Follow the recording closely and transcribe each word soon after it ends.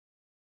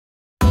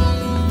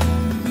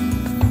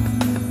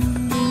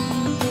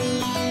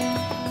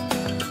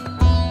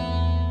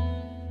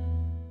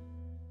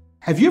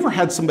Have you ever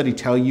had somebody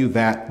tell you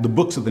that the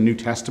books of the New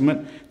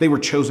Testament, they were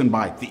chosen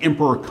by the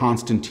Emperor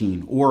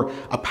Constantine, or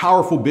a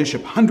powerful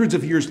bishop hundreds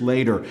of years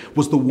later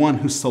was the one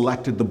who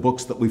selected the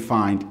books that we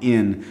find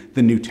in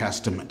the New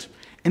Testament?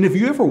 And have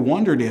you ever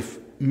wondered if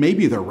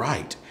maybe they're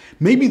right?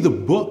 Maybe the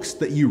books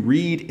that you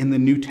read in the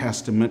New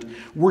Testament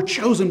were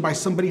chosen by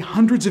somebody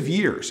hundreds of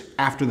years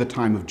after the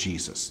time of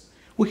Jesus.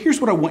 Well, here's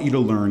what I want you to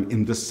learn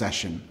in this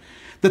session.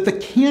 That the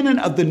canon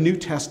of the New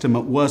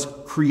Testament was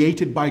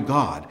created by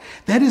God.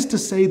 That is to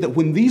say that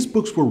when these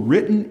books were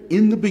written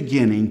in the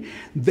beginning,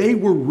 they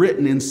were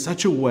written in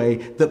such a way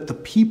that the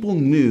people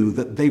knew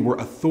that they were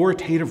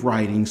authoritative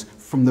writings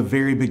from the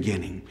very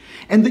beginning.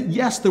 And that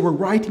yes, there were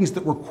writings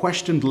that were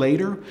questioned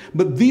later,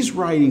 but these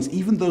writings,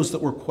 even those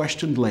that were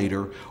questioned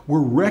later,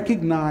 were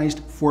recognized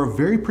for a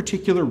very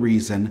particular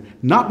reason,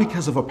 not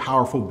because of a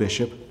powerful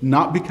bishop,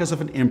 not because of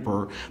an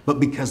emperor, but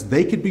because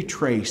they could be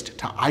traced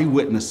to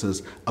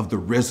eyewitnesses of the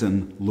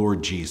risen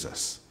Lord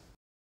Jesus.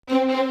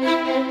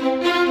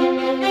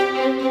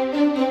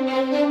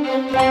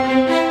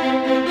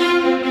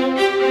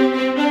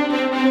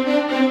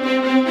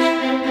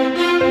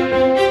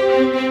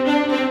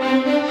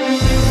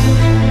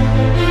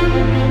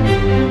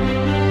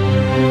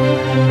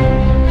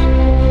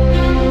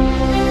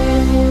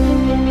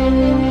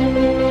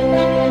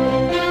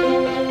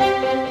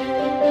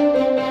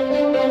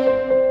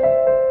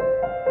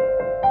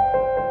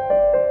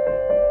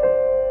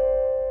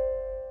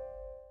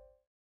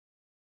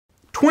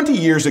 20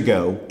 years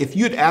ago, if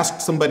you had asked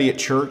somebody at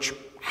church,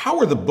 how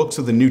are the books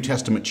of the New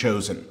Testament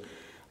chosen?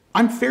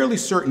 I'm fairly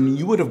certain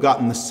you would have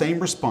gotten the same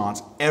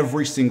response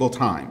every single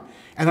time.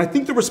 And I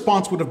think the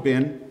response would have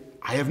been,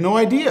 I have no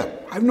idea.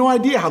 I have no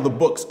idea how the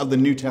books of the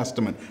New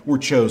Testament were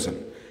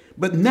chosen.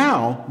 But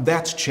now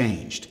that's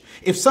changed.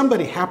 If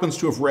somebody happens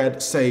to have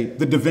read, say,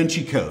 the Da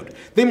Vinci Code,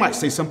 they might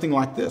say something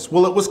like this.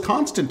 Well, it was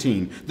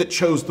Constantine that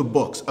chose the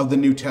books of the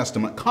New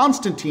Testament.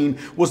 Constantine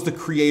was the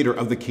creator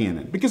of the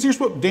canon. Because here's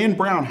what Dan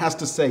Brown has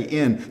to say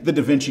in the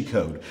Da Vinci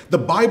Code. The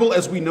Bible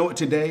as we know it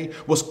today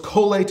was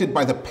collated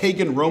by the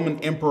pagan Roman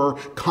Emperor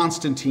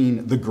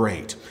Constantine the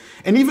Great.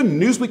 And even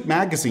Newsweek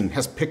magazine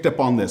has picked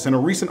up on this. In a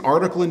recent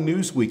article in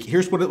Newsweek,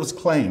 here's what it was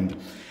claimed.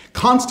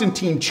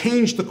 Constantine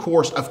changed the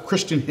course of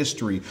Christian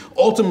history,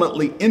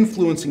 ultimately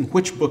influencing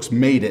which books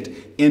made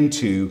it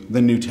into the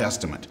New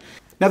Testament.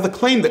 Now, the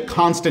claim that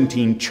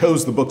Constantine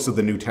chose the books of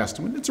the New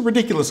Testament, it's a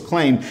ridiculous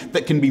claim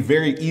that can be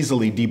very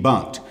easily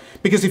debunked.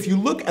 Because if you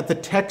look at the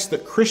text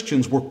that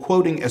Christians were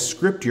quoting as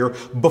scripture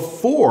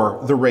before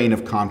the reign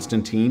of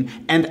Constantine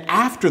and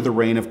after the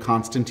reign of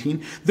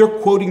Constantine, they're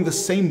quoting the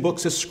same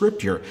books as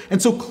scripture. And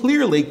so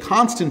clearly,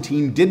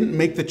 Constantine didn't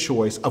make the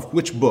choice of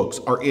which books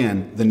are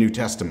in the New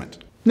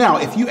Testament.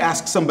 Now, if you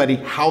ask somebody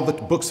how the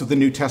books of the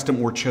New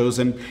Testament were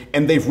chosen,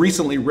 and they've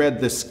recently read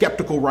the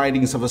skeptical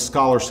writings of a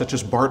scholar such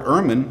as Bart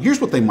Ehrman, here's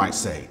what they might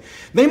say.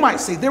 They might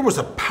say there was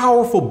a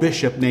powerful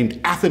bishop named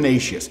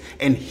Athanasius,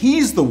 and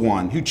he's the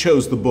one who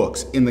chose the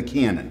books in the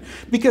canon,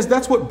 because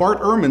that's what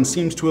Bart Ehrman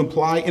seems to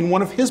imply in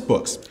one of his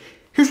books.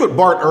 Here's what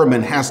Bart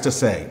Ehrman has to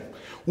say.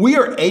 We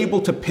are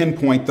able to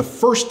pinpoint the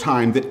first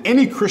time that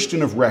any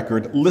Christian of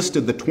record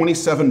listed the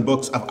 27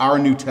 books of our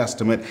New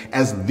Testament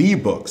as the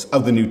books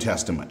of the New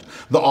Testament.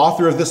 The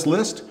author of this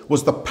list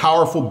was the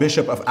powerful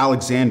bishop of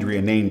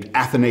Alexandria named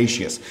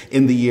Athanasius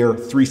in the year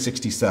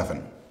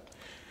 367.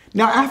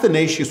 Now,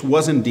 Athanasius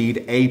was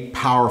indeed a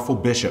powerful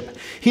bishop.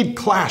 He'd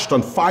clashed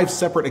on 5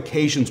 separate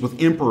occasions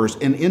with emperors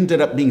and ended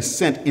up being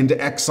sent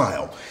into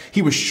exile.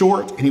 He was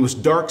short and he was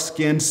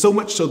dark-skinned, so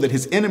much so that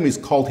his enemies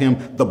called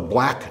him the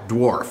Black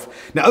Dwarf.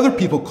 Now, other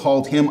people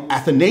called him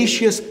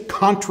Athanasius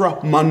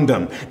contra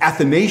mundum,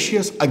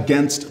 Athanasius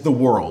against the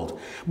world.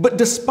 But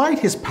despite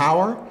his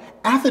power,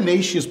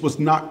 Athanasius was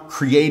not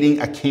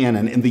creating a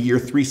canon in the year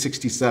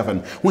 367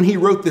 when he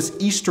wrote this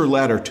Easter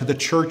letter to the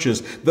churches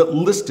that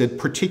listed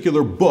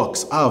particular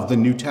books of the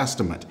New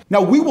Testament.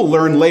 Now, we will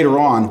learn later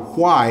on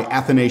why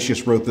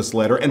Athanasius wrote this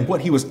letter and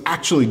what he was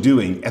actually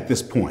doing at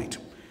this point.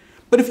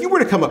 But if you were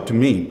to come up to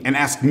me and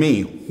ask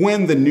me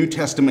when the New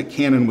Testament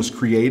canon was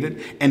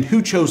created and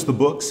who chose the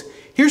books,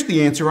 here's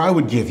the answer I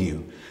would give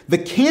you. The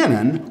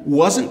canon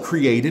wasn't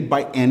created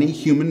by any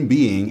human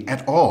being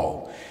at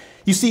all.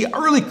 You see,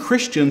 early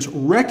Christians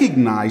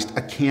recognized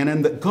a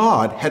canon that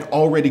God had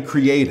already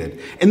created.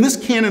 And this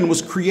canon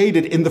was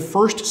created in the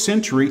first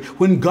century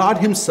when God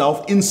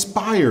himself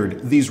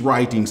inspired these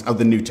writings of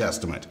the New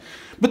Testament.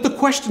 But the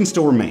question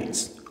still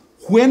remains.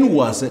 When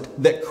was it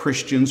that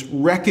Christians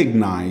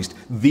recognized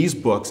these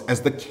books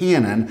as the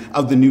canon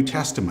of the New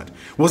Testament?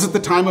 Was it the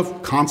time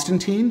of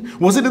Constantine?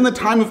 Was it in the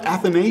time of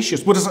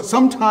Athanasius? Was it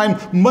sometime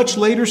much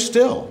later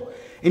still?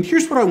 And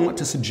here's what I want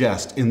to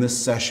suggest in this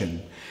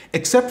session.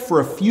 Except for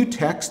a few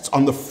texts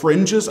on the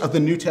fringes of the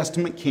New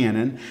Testament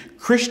canon,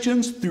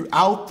 Christians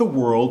throughout the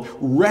world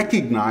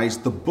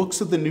recognized the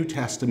books of the New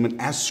Testament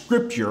as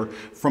scripture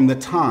from the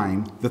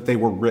time that they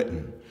were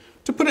written.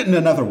 To put it in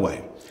another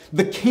way,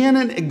 the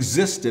canon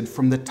existed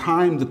from the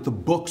time that the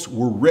books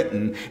were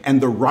written,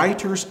 and the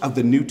writers of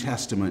the New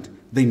Testament,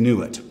 they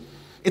knew it.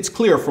 It's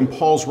clear from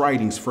Paul's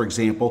writings, for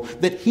example,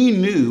 that he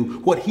knew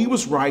what he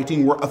was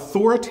writing were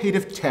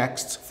authoritative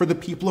texts for the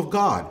people of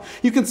God.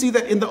 You can see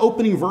that in the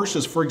opening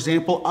verses, for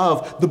example,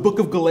 of the book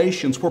of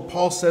Galatians, where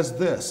Paul says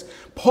this,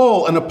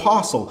 Paul, an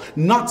apostle,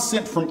 not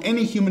sent from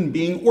any human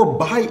being or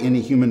by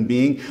any human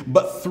being,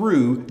 but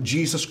through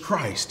Jesus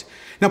Christ.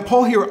 Now,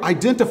 Paul here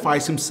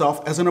identifies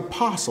himself as an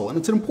apostle, and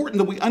it's important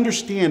that we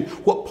understand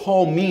what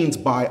Paul means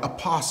by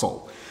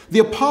apostle. The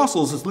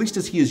apostles, at least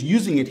as he is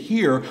using it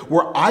here,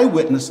 were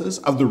eyewitnesses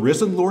of the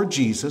risen Lord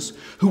Jesus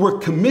who were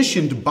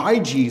commissioned by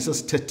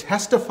Jesus to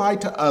testify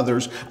to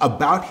others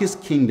about his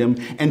kingdom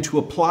and to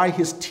apply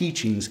his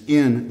teachings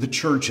in the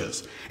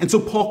churches. And so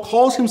Paul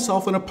calls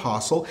himself an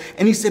apostle,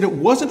 and he said it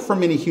wasn't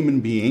from any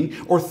human being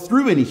or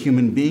through any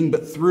human being,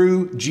 but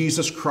through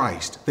Jesus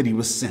Christ that he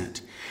was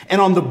sent. And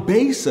on the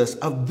basis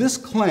of this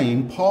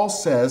claim, Paul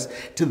says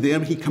to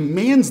them, he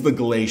commands the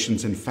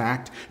Galatians, in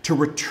fact, to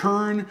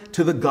return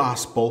to the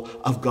gospel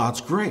of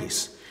God's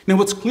grace. Now,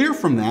 what's clear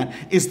from that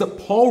is that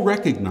Paul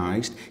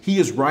recognized he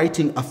is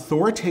writing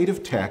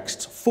authoritative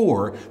texts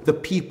for the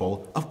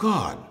people of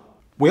God.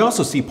 We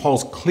also see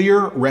Paul's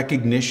clear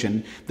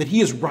recognition that he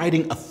is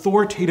writing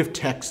authoritative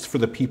texts for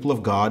the people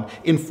of God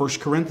in 1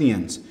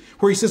 Corinthians,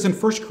 where he says in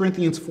 1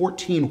 Corinthians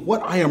 14,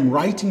 what I am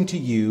writing to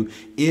you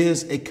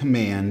is a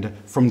command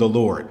from the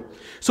Lord.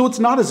 So it's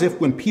not as if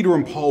when Peter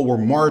and Paul were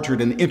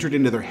martyred and entered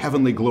into their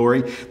heavenly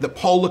glory, that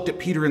Paul looked at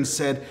Peter and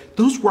said,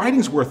 those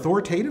writings were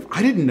authoritative?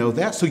 I didn't know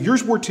that, so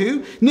yours were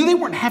too? No, they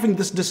weren't having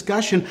this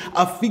discussion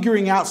of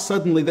figuring out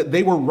suddenly that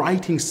they were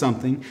writing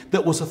something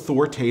that was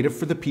authoritative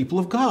for the people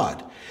of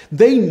God.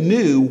 They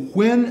knew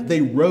when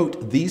they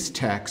wrote these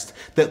texts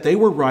that they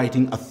were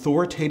writing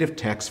authoritative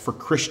texts for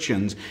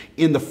Christians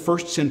in the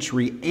first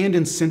century and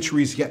in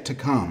centuries yet to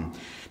come.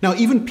 Now,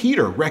 even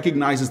Peter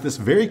recognizes this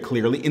very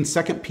clearly in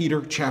 2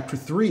 Peter chapter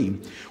 3,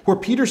 where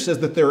Peter says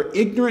that there are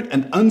ignorant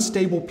and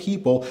unstable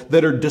people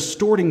that are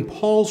distorting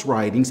Paul's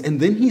writings, and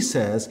then he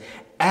says,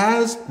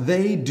 as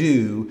they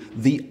do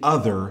the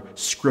other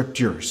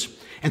scriptures.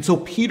 And so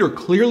Peter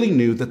clearly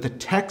knew that the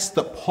texts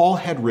that Paul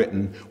had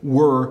written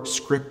were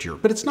scripture.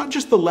 But it's not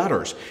just the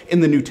letters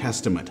in the New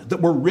Testament that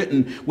were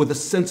written with a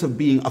sense of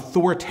being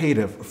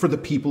authoritative for the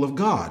people of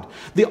God.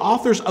 The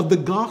authors of the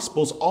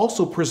Gospels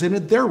also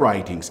presented their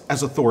writings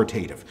as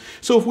authoritative.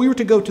 So if we were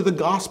to go to the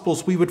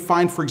Gospels, we would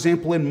find, for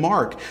example, in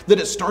Mark, that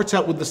it starts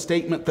out with the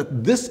statement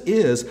that this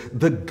is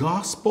the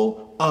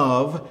gospel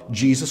of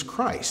Jesus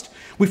Christ.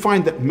 We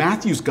find that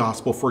Matthew's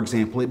gospel, for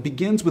example, it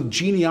begins with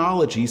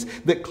genealogies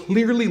that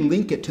clearly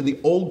link it to the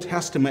Old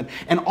Testament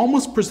and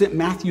almost present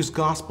Matthew's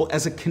gospel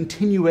as a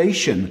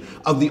continuation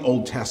of the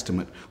Old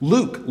Testament.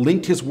 Luke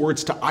linked his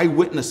words to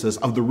eyewitnesses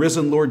of the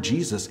risen Lord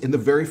Jesus in the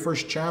very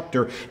first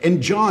chapter,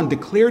 and John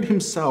declared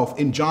himself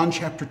in John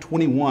chapter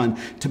 21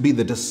 to be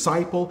the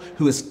disciple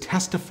who is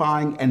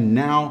testifying and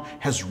now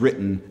has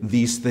written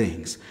these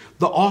things.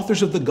 The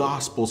authors of the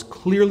Gospels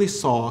clearly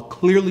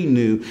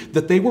knew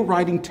that they were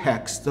writing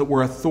texts that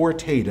were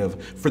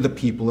authoritative for the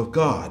people of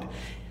God.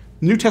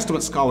 New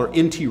Testament scholar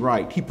N.T.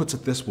 Wright, he puts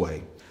it this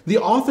way: the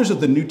authors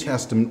of the New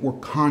Testament were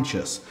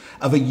conscious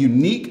of a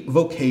unique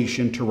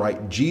vocation to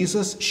write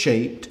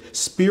Jesus-shaped,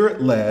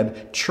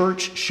 Spirit-led,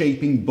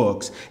 church-shaping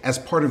books as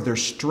part of their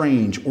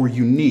strange or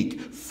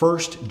unique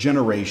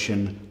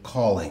first-generation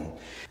calling.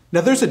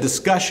 Now, there's a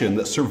discussion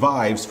that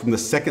survives from the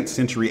 2nd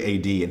century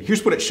AD, and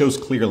here's what it shows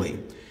clearly.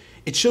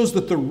 It shows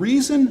that the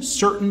reason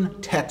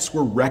certain texts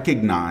were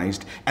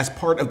recognized as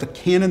part of the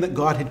canon that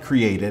God had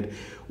created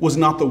was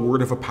not the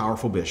word of a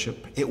powerful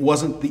bishop. It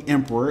wasn't the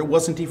emperor. It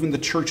wasn't even the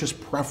church's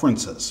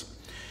preferences.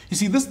 You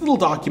see, this little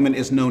document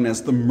is known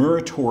as the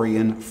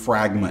Muratorian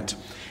Fragment.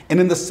 And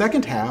in the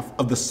second half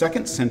of the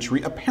 2nd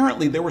century,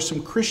 apparently there were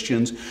some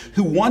Christians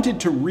who wanted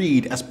to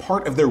read as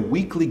part of their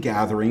weekly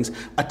gatherings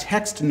a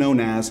text known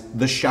as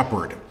the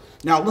Shepherd.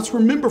 Now, let's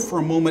remember for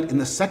a moment in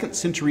the 2nd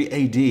century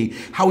AD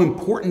how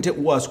important it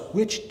was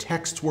which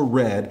texts were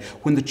read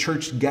when the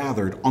church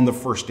gathered on the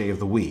first day of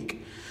the week.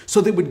 So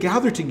they would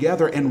gather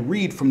together and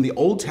read from the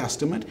Old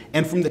Testament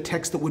and from the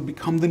text that would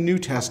become the New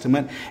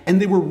Testament,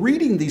 and they were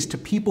reading these to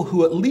people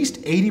who at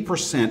least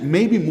 80%,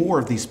 maybe more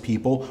of these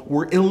people,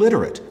 were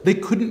illiterate. They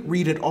couldn't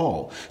read at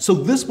all. So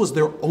this was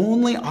their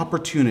only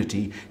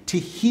opportunity to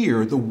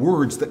hear the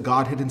words that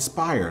God had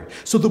inspired.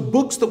 So the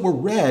books that were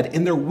read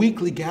in their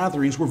weekly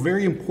gatherings were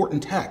very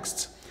important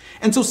texts.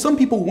 And so some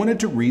people wanted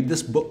to read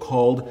this book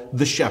called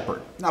The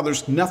Shepherd. Now,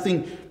 there's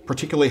nothing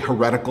particularly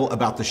heretical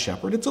about The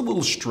Shepherd. It's a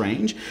little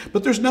strange,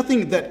 but there's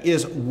nothing that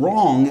is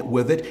wrong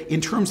with it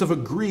in terms of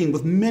agreeing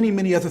with many,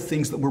 many other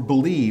things that were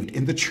believed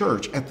in the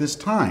church at this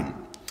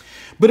time.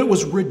 But it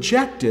was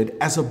rejected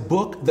as a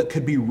book that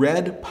could be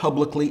read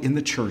publicly in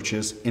the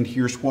churches, and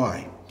here's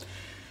why.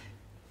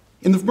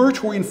 In the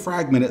Muratorian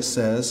Fragment, it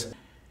says,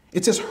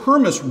 It says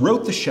Hermas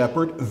wrote the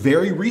shepherd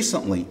very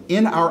recently,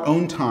 in our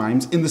own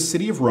times, in the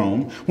city of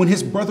Rome, when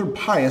his brother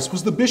Pius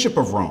was the bishop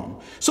of Rome.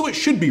 So it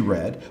should be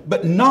read,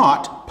 but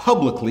not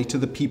publicly to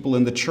the people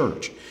in the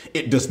church.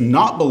 It does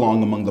not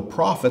belong among the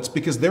prophets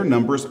because their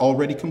number is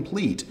already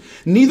complete.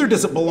 Neither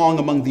does it belong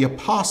among the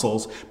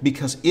apostles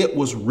because it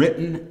was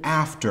written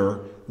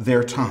after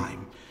their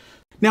time.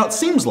 Now, it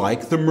seems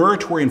like the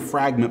Muratorian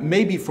fragment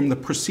may be from the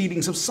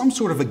proceedings of some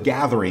sort of a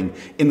gathering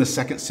in the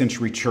 2nd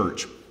century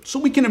church. So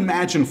we can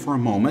imagine for a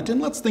moment, and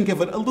let's think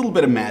of it a little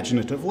bit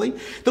imaginatively,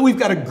 that we've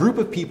got a group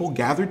of people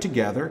gathered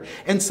together,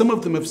 and some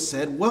of them have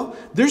said, well,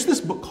 there's this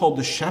book called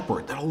The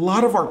Shepherd that a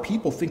lot of our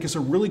people think is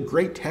a really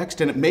great text,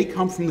 and it may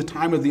come from the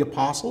time of the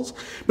apostles.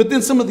 But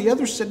then some of the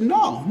others said,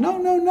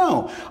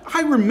 no.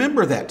 I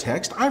remember that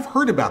text. I've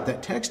heard about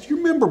that text. You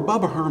remember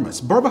Bubba Hermas.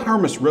 Bubba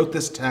Hermas wrote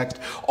this text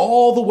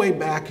all the way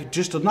back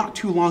just not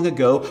too long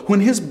ago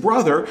when his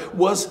brother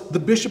was the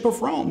Bishop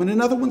of Rome. And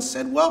another one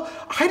said, well,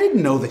 I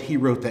didn't know that he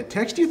wrote that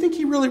text. Do you think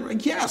he really?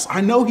 Yes, I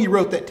know he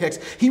wrote that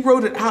text. He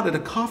wrote it out at a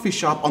coffee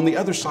shop on the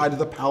other side of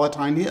the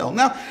Palatine Hill.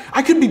 Now,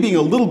 I could be being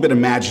a little bit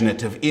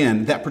imaginative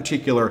in that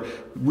particular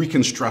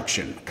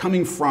reconstruction,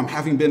 coming from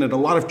having been at a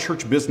lot of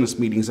church business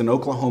meetings in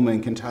Oklahoma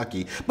and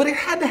Kentucky, but it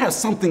had to have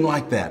something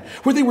like that,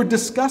 where they were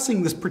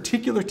discussing this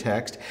particular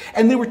text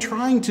and they were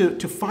trying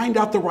to find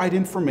out the right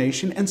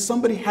information, and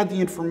somebody had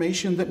the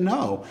information that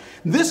no,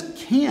 this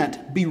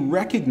can't be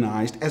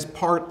recognized as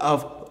part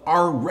of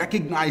our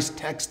recognized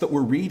text that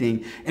we're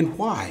reading. And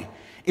why?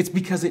 It's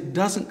because it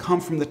doesn't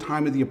come from the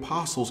time of the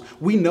apostles.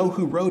 We know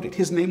who wrote it.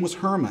 His name was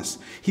Hermas.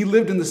 He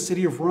lived in the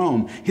city of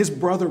Rome. His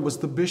brother was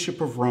the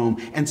bishop of Rome.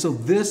 And so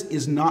this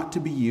is not to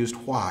be used.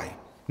 Why?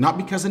 Not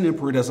because an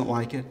emperor doesn't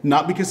like it,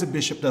 not because a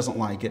bishop doesn't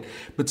like it,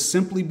 but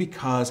simply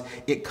because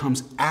it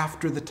comes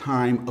after the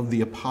time of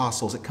the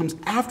apostles. It comes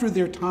after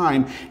their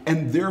time,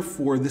 and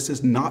therefore this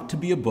is not to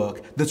be a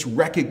book that's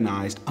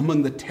recognized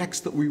among the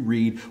texts that we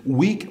read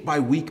week by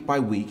week by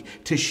week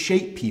to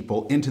shape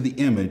people into the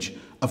image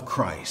of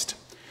Christ.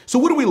 So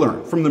what do we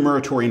learn from the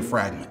Muratorian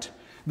fragment?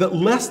 That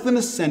less than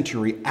a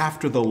century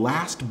after the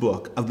last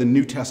book of the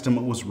New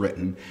Testament was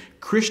written,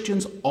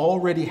 Christians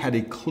already had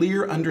a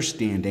clear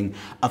understanding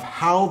of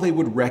how they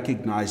would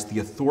recognize the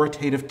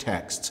authoritative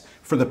texts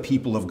for the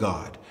people of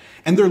God.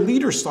 And their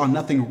leaders saw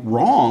nothing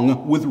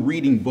wrong with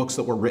reading books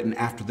that were written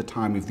after the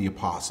time of the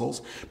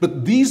apostles,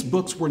 but these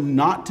books were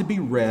not to be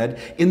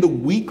read in the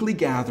weekly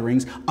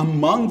gatherings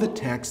among the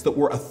texts that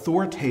were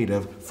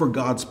authoritative for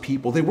God's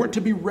people. They weren't to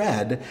be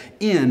read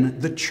in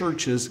the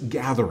church's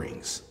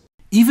gatherings.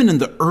 Even in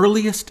the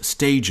earliest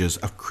stages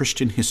of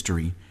Christian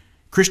history,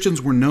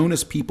 Christians were known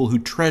as people who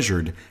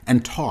treasured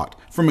and taught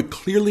from a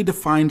clearly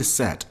defined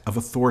set of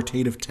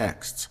authoritative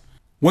texts.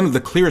 One of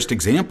the clearest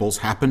examples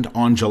happened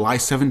on July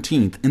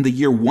 17th in the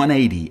year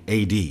 180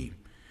 AD.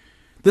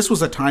 This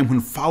was a time when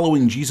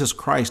following Jesus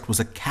Christ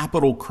was a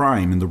capital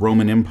crime in the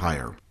Roman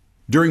Empire.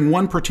 During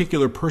one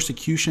particular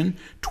persecution,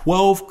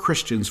 12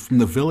 Christians from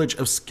the village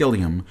of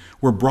Scilium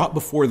were brought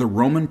before the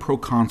Roman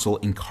proconsul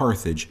in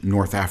Carthage,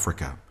 North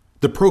Africa.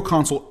 The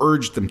proconsul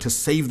urged them to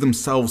save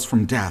themselves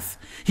from death.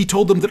 He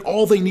told them that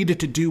all they needed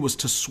to do was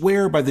to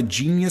swear by the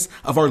genius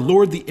of our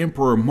Lord the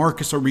Emperor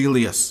Marcus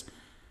Aurelius.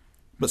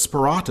 But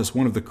Sparatus,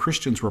 one of the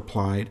Christians,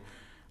 replied,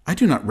 I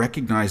do not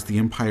recognize the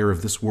empire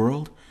of this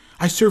world.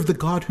 I serve the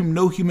God whom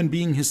no human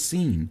being has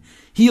seen.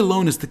 He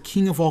alone is the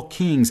King of all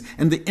kings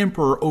and the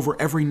emperor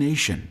over every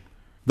nation.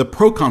 The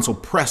proconsul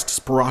pressed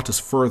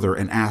Sparatus further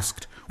and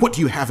asked, What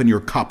do you have in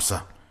your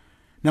kapsa?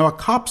 Now, a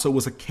kapsa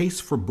was a case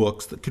for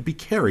books that could be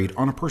carried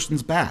on a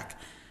person's back.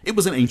 It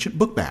was an ancient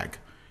book bag.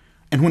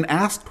 And when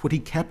asked what he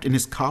kept in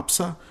his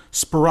kapsa,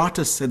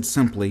 Sparatus said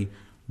simply,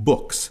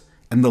 books,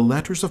 and the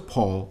letters of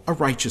Paul, a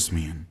righteous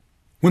man.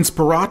 When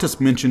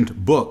Sparatus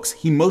mentioned books,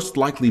 he most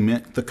likely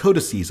meant the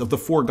codices of the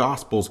 4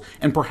 Gospels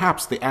and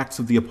perhaps the Acts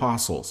of the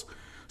Apostles.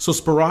 So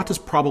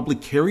Sparatus probably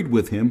carried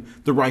with him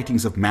the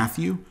writings of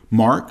Matthew,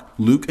 Mark,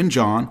 Luke, and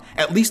John,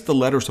 at least the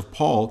letters of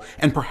Paul,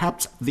 and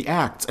perhaps the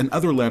Acts and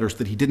other letters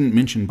that he didn't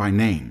mention by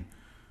name.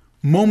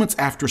 Moments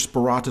after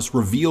Sparatus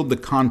revealed the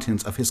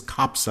contents of his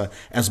kapsa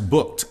as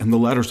books and the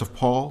letters of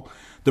Paul,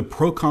 the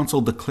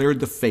proconsul declared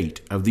the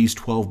fate of these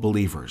 12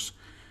 believers.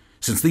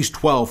 Since these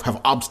 12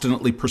 have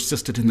obstinately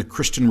persisted in the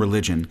Christian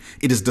religion,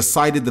 it is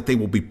decided that they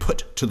will be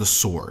put to the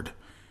sword.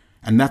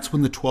 And that's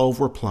when the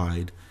 12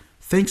 replied,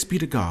 Thanks be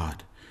to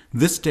God.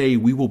 This day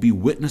we will be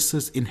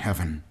witnesses in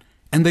heaven.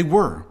 And they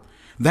were.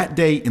 That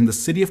day in the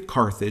city of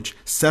Carthage,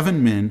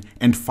 7 men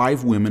and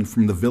 5 women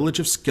from the village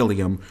of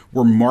Scilium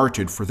were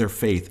martyred for their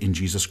faith in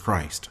Jesus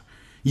Christ.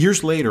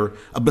 Years later,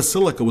 a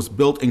basilica was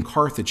built in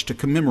Carthage to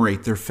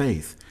commemorate their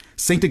faith.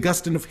 St.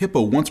 Augustine of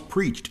Hippo once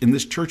preached in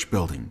this church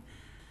building.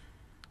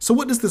 So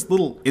what does this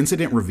little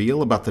incident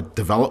reveal about the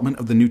development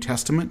of the New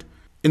Testament?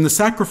 In the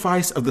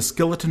sacrifice of the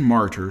skeleton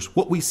martyrs,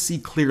 what we see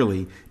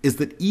clearly is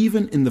that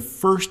even in the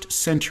first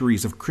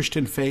centuries of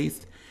Christian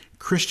faith,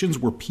 Christians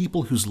were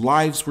people whose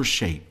lives were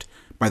shaped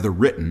by the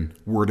written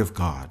Word of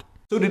God.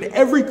 So did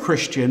every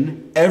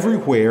Christian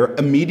everywhere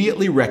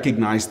immediately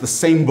recognize the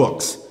same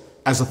books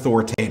as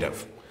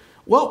authoritative?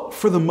 Well,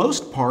 for the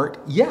most part,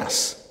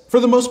 yes. For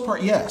the most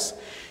part, yes.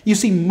 You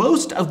see,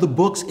 most of the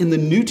books in the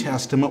New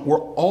Testament were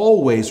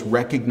always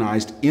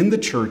recognized in the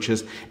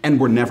churches and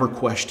were never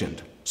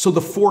questioned. So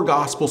the four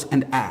Gospels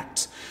and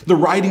Acts, the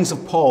writings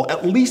of Paul,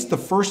 at least the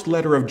first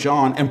letter of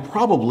John, and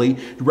probably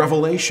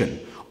Revelation,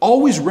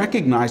 always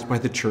recognized by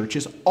the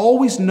churches,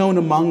 always known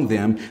among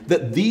them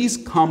that these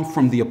come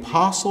from the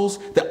apostles,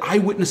 the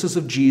eyewitnesses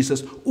of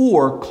Jesus,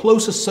 or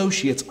close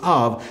associates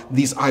of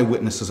these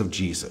eyewitnesses of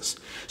Jesus.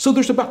 So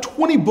there's about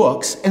 20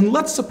 books, and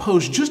let's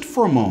suppose just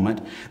for a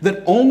moment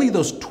that only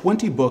those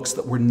 20 books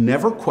that were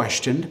never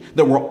questioned,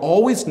 that were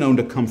always known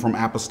to come from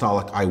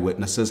apostolic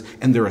eyewitnesses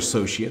and their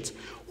associates,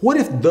 what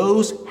if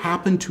those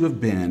happened to have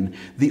been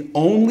the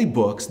only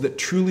books that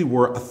truly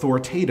were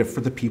authoritative for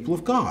the people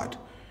of God?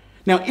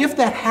 Now, if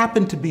that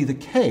happened to be the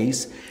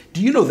case,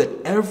 do you know that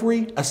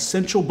every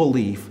essential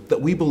belief that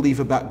we believe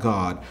about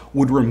God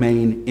would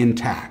remain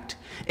intact?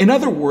 In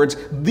other words,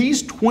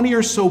 these 20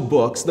 or so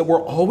books that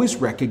were always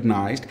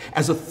recognized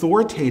as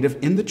authoritative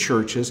in the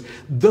churches,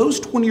 those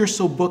 20 or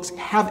so books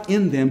have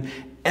in them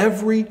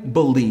every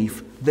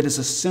belief that is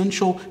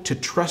essential to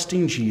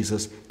trusting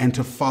Jesus and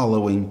to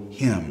following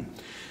Him.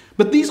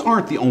 But these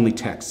aren't the only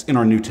texts in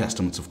our New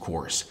Testaments, of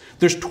course.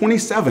 There's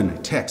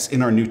 27 texts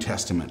in our New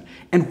Testament.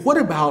 And what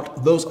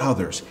about those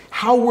others?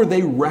 How were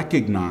they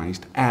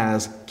recognized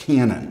as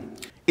canon?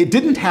 It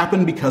didn't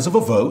happen because of a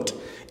vote.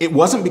 It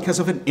wasn't because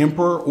of an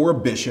emperor or a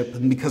bishop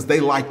and because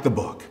they liked the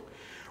book.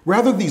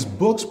 Rather, these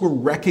books were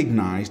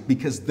recognized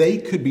because they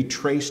could be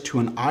traced to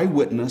an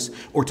eyewitness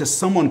or to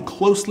someone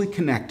closely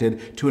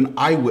connected to an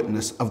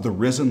eyewitness of the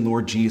risen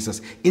Lord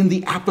Jesus in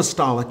the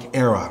apostolic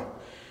era.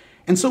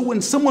 And so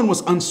when someone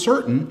was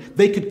uncertain,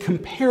 they could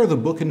compare the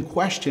book in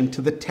question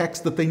to the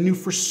text that they knew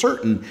for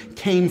certain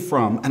came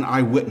from an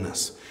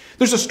eyewitness.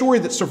 There's a story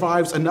that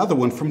survives another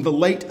one from the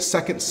late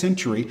 2nd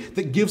century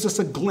that gives us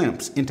a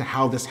glimpse into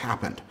how this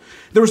happened.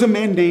 There was a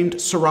man named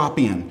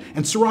Serapion,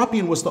 and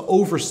Serapion was the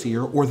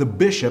overseer or the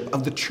bishop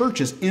of the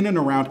churches in and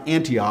around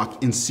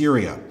Antioch in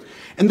Syria.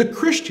 And the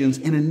Christians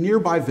in a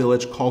nearby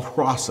village called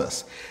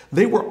Rosas,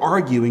 they were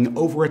arguing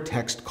over a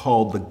text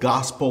called the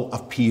Gospel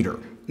of Peter.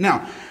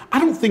 Now, I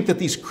don't think that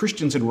these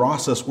Christians in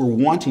Rosas were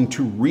wanting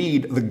to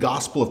read the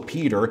Gospel of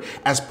Peter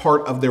as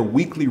part of their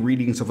weekly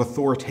readings of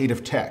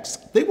authoritative texts.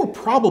 They were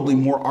probably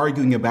more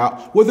arguing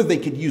about whether they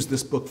could use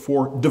this book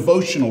for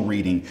devotional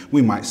reading,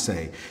 we might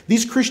say.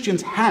 These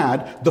Christians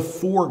had the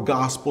four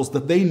Gospels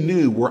that they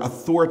knew were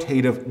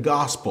authoritative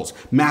Gospels: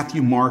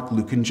 Matthew, Mark,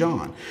 Luke, and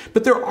John.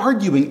 But they're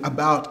arguing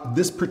about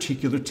this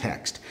particular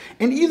text.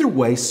 And either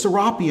way,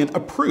 Serapion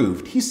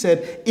approved. He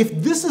said, if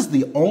this is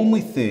the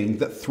only thing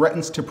that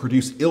threatens to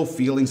produce ill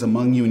feelings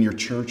among you in your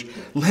church,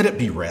 let it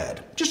be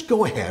read. Just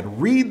go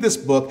ahead, read this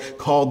book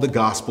called the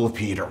Gospel of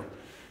Peter.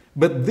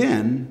 But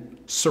then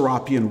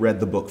Serapion read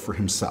the book for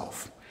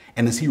himself.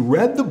 And as he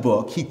read the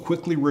book, he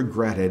quickly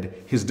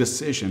regretted his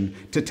decision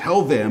to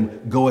tell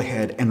them, go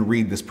ahead and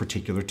read this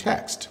particular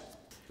text.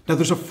 Now,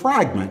 there's a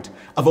fragment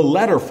of a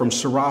letter from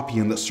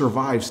Serapion that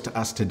survives to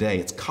us today.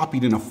 It's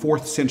copied in a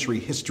 4th century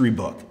history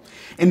book.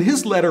 And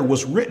his letter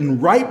was written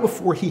right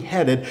before he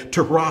headed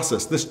to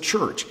Rosas, this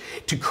church,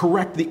 to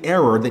correct the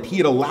error that he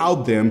had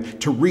allowed them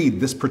to read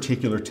this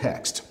particular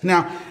text.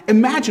 Now,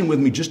 imagine with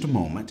me just a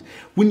moment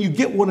when you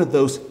get one of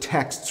those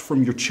texts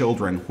from your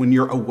children when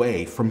you're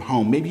away from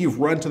home. Maybe you've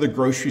run to the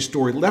grocery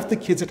store, left the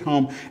kids at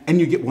home, and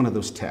you get one of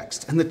those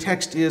texts. And the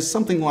text is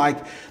something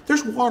like,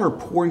 there's water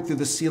pouring through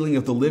the ceiling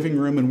of the living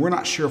room, and we're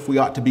not sure if we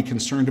ought to be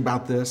concerned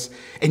about this.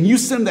 And you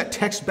send that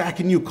text back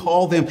and you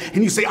call them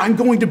and you say, I'm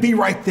going to be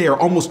right there,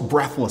 almost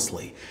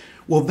breathlessly.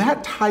 Well,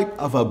 that type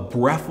of a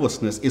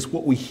breathlessness is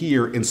what we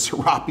hear in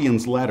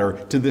Serapion's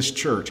letter to this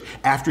church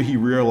after he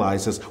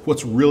realizes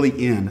what's really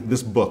in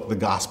this book, the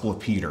Gospel of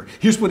Peter.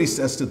 Here's what he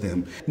says to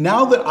them.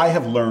 Now that I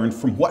have learned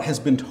from what has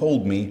been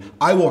told me,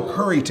 I will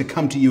hurry to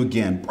come to you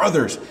again.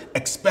 Brothers,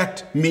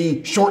 expect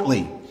me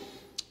shortly.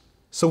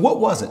 So what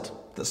was it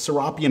that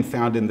Serapion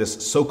found in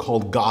this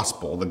so-called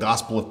gospel, the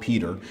Gospel of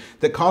Peter,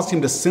 that caused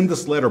him to send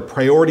this letter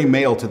priority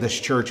mail to this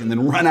church and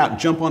then run out,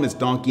 jump on his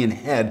donkey and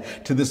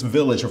head to this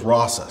village of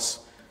Rosas?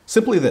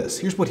 Simply this.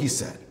 Here's what he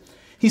said.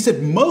 He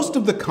said, most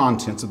of the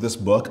contents of this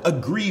book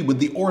agree with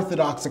the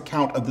Orthodox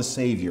account of the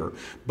Savior,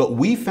 but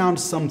we found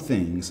some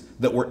things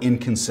that were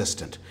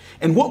inconsistent.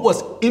 And what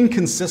was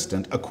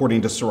inconsistent,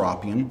 according to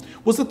Serapion,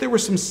 was that there were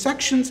some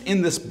sections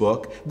in this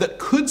book that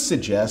could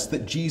suggest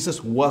that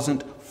Jesus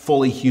wasn't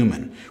fully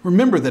human.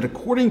 Remember that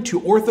according to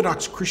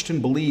Orthodox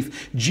Christian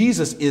belief,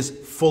 Jesus is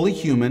fully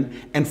human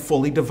and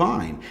fully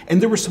divine.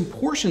 And there were some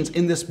portions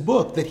in this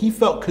book that he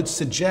felt could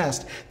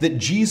suggest that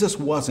Jesus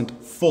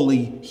wasn't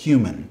fully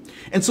human.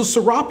 And so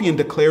Serapion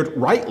declared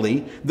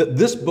rightly that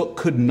this book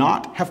could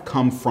not have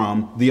come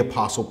from the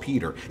Apostle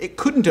Peter. It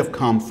couldn't have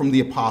come from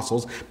the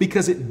apostles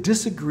because it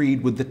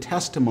disagreed with the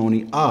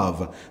testimony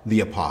of the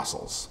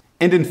apostles.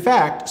 And in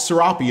fact,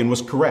 Serapion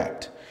was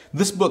correct.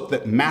 This book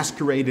that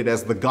masqueraded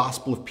as the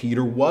Gospel of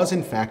Peter was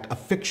in fact a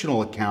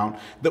fictional account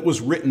that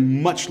was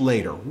written much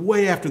later,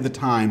 way after the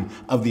time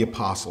of the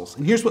apostles.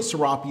 And here's what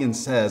Serapion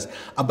says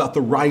about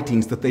the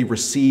writings that they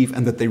receive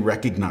and that they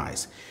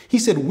recognize. He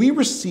said, "We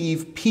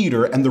receive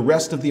Peter and the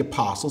rest of the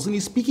apostles," and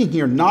he's speaking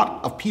here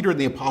not of Peter and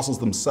the apostles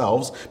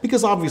themselves,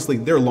 because obviously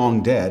they're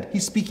long dead.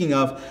 He's speaking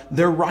of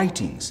their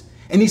writings.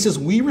 And he says,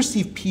 "We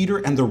receive Peter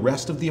and the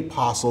rest of the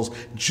apostles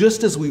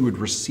just as we would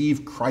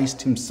receive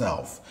Christ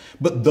himself.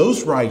 But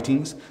those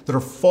writings that are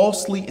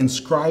falsely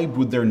inscribed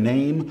with their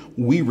name,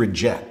 we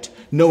reject,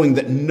 knowing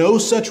that no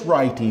such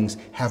writings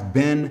have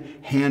been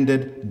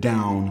handed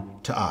down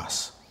to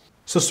us."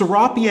 So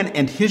Serapion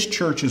and his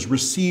churches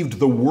received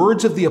the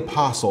words of the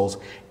apostles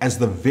as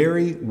the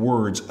very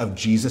words of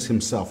Jesus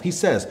himself. He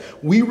says,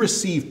 "We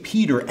receive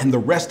Peter and the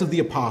rest of the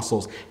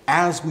apostles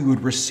as we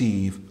would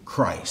receive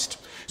Christ."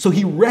 So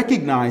he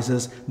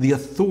recognizes the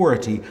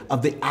authority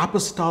of the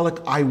apostolic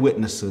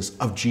eyewitnesses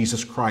of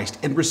Jesus Christ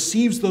and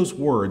receives those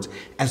words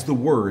as the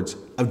words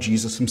of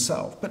Jesus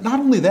himself. But not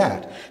only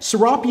that,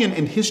 Serapion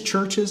and his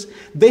churches,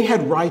 they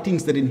had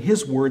writings that in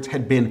his words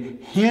had been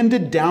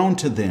handed down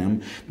to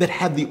them that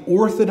had the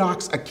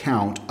orthodox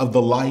account of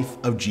the life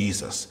of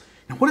Jesus.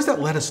 Now, what does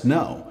that let us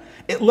know?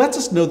 It lets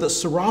us know that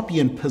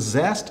Serapion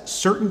possessed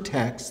certain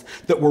texts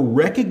that were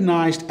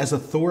recognized as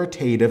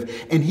authoritative,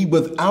 and he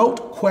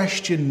without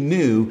question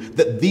knew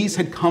that these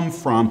had come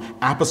from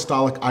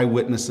apostolic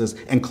eyewitnesses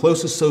and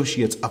close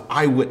associates of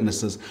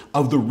eyewitnesses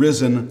of the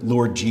risen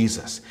Lord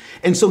Jesus.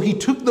 And so he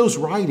took those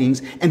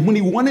writings, and when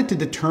he wanted to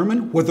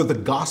determine whether the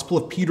Gospel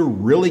of Peter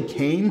really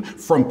came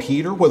from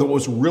Peter, whether it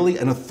was really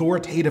an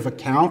authoritative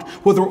account,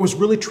 whether it was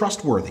really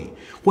trustworthy,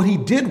 what he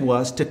did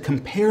was to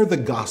compare the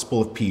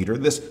Gospel of Peter,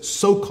 this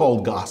so-called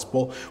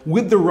gospel,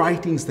 with the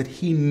writings that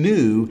he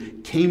knew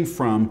came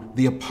from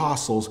the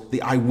apostles,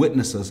 the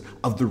eyewitnesses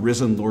of the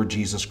risen Lord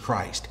Jesus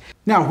Christ.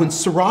 Now, when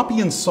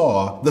Serapion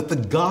saw that the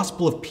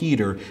Gospel of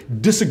Peter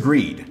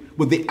disagreed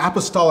with the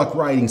apostolic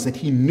writings that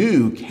he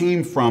knew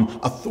came from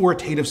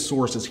authoritative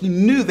sources, he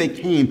knew they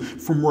came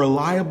from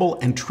reliable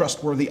and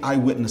trustworthy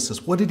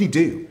eyewitnesses, what did he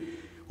do?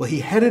 Well,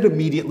 he headed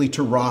immediately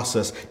to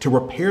Rosses to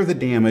repair the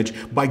damage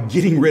by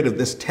getting rid of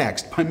this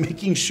text, by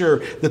making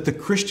sure that the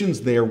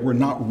Christians there were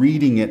not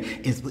reading it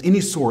as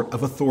any sort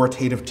of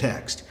authoritative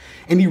text.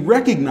 And he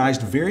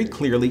recognized very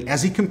clearly,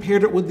 as he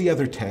compared it with the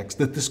other texts,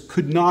 that this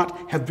could not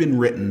have been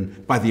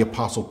written by the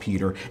Apostle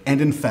Peter. And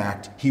in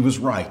fact, he was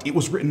right. It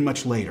was written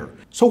much later.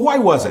 So why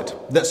was it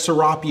that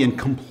Serapion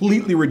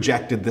completely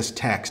rejected this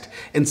text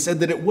and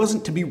said that it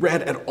wasn't to be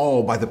read at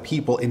all by the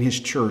people in his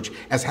church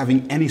as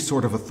having any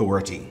sort of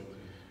authority?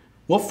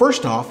 Well,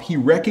 first off, he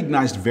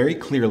recognized very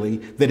clearly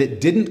that it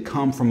didn't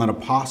come from an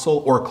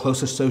apostle or a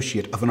close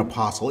associate of an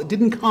apostle. It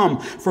didn't come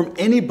from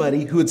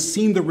anybody who had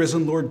seen the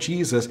risen Lord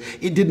Jesus.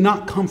 It did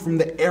not come from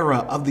the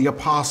era of the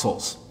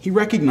apostles. He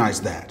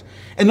recognized that.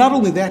 And not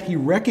only that, he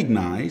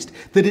recognized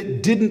that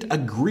it didn't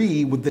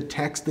agree with the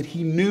text that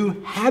he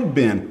knew had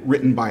been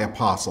written by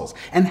apostles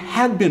and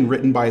had been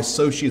written by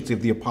associates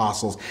of the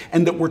apostles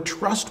and that were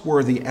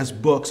trustworthy as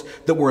books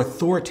that were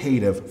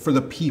authoritative for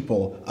the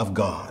people of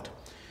God.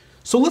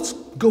 So let's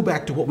go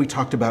back to what we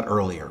talked about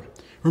earlier.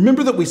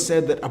 Remember that we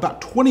said that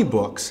about 20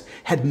 books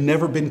had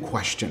never been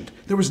questioned.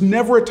 There was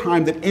never a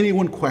time that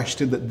anyone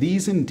questioned that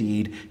these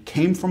indeed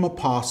came from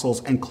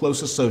apostles and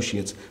close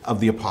associates of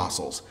the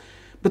apostles.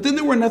 But then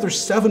there were another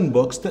 7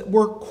 books that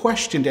were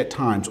questioned at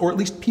times, or at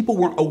least people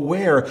weren't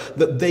aware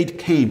that they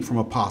came from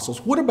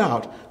apostles. What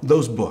about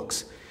those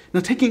books? Now,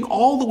 taking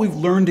all that we've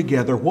learned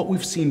together, what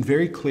we've seen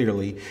very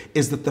clearly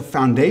is that the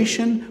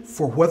foundation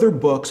for whether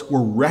books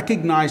were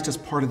recognized as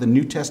part of the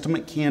New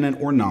Testament canon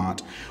or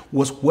not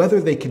was whether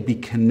they could be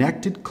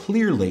connected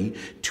clearly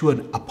to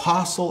an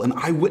apostle, an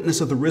eyewitness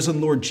of the risen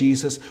Lord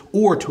Jesus,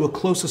 or to a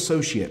close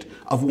associate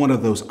of one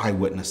of those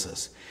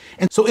eyewitnesses.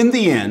 And so in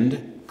the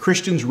end,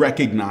 Christians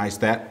recognize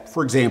that,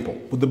 for example,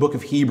 with the book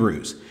of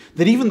Hebrews,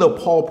 that even though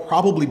Paul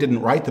probably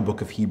didn't write the book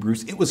of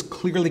Hebrews, it was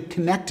clearly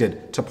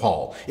connected to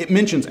Paul. It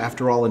mentions,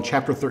 after all, in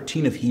chapter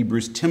 13 of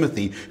Hebrews,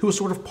 Timothy, who was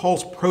sort of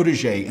Paul's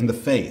protege in the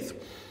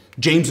faith.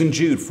 James and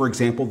Jude, for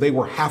example, they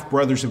were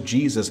half-brothers of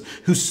Jesus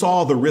who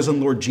saw the risen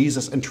Lord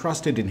Jesus and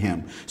trusted in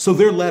him. So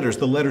their letters,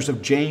 the letters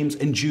of James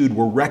and Jude,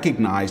 were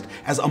recognized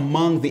as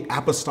among the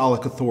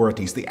apostolic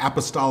authorities, the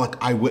apostolic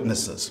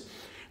eyewitnesses.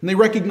 And they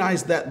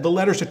recognized that the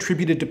letters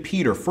attributed to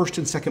Peter, 1st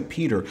and 2nd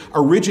Peter,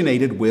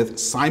 originated with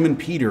Simon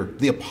Peter,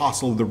 the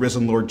apostle of the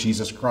risen Lord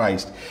Jesus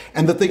Christ,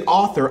 and that the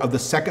author of the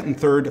 2nd and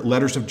 3rd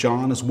letters of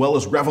John, as well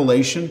as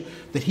Revelation,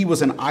 that he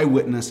was an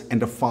eyewitness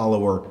and a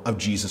follower of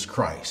Jesus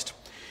Christ.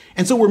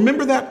 And so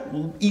remember that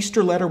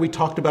Easter letter we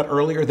talked about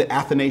earlier that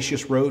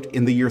Athanasius wrote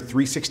in the year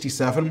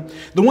 367?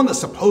 The one that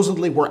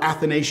supposedly where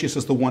Athanasius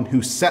is the one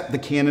who set the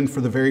canon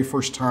for the very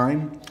first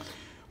time?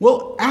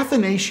 Well,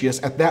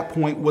 Athanasius at that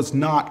point was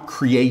not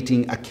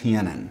creating a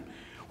canon.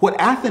 What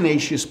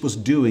Athanasius was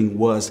doing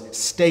was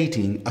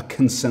stating a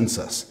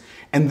consensus.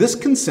 And this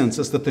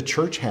consensus that the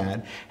church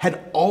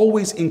had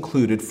always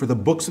included for the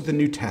books of the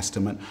New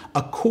Testament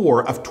a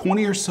core of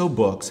 20 or so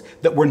books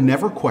that were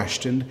never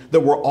questioned, that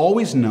were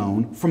always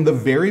known from the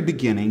very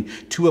beginning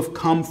to have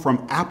come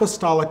from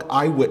apostolic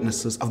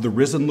eyewitnesses of the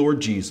risen Lord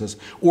Jesus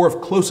or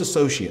of close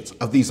associates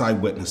of these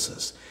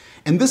eyewitnesses.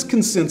 And this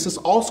consensus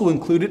also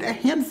included a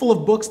handful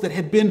of books that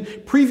had been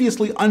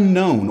previously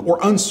unknown or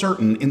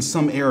uncertain in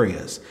some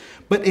areas.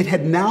 But it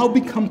had now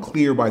become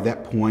clear by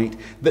that point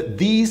that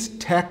these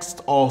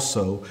texts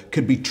also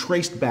could be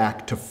traced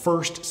back to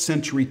first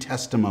century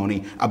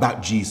testimony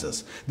about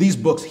Jesus. These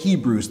books,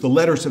 Hebrews, the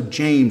letters of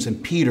James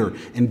and Peter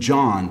and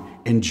John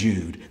and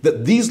Jude,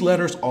 that these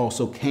letters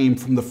also came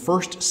from the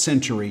first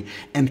century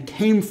and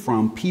came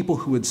from people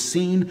who had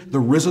seen the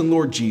risen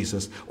Lord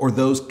Jesus or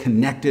those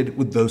connected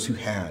with those who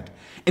had.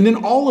 And in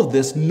all of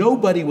this,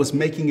 nobody was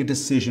making a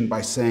decision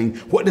by saying,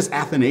 what does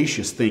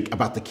Athanasius think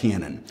about the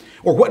canon?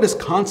 Or what does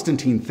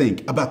Constantine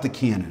think about the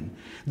canon?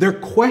 Their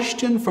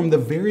question from the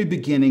very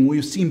beginning,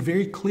 we've seen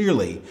very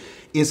clearly,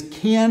 is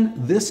can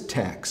this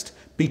text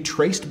be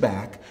traced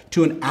back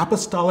to an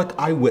apostolic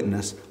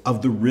eyewitness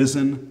of the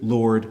risen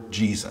Lord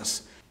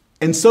Jesus?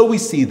 And so we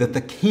see that the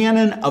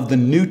canon of the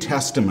New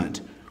Testament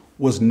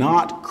was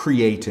not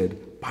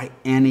created by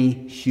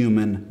any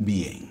human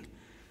being.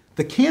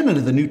 The canon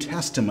of the New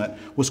Testament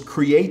was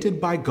created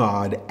by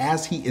God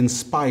as He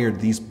inspired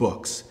these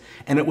books,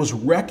 and it was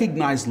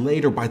recognized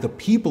later by the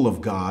people of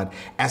God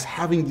as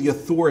having the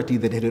authority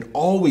that it had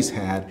always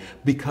had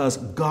because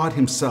God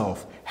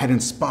Himself had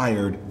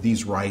inspired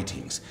these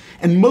writings.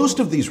 And most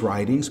of these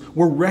writings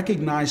were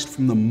recognized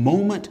from the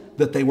moment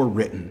that they were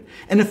written.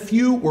 And a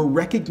few were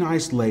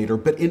recognized later,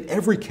 but in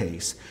every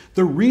case,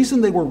 the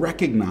reason they were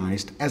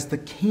recognized as the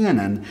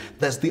canon,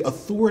 as the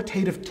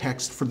authoritative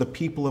text for the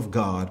people of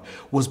God,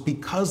 was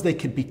because they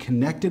could be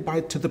connected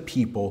to the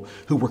people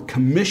who were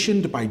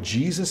commissioned by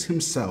Jesus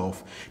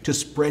Himself to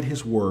spread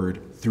His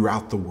word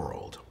throughout the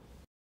world.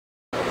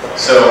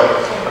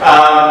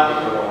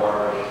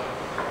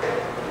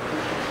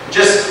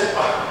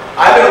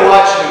 I've been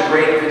watching a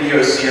great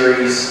video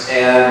series,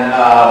 and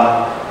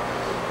I'm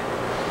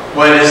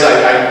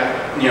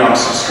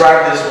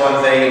subscribed to this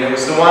one thing, and it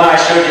was the one I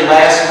showed you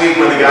last week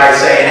where the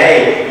guy's saying,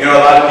 hey, a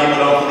lot of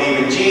people don't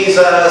believe in Jesus,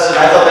 and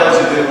I thought that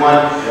was a good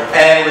one.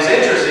 And it was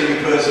interesting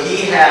because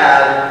he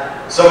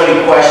had somebody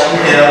question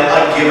him,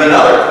 give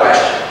another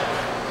question.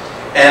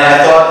 And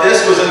I thought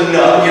this was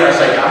another, it's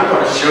like, I'm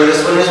going to show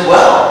this one as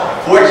well.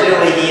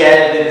 Fortunately, he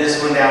edited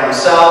this one down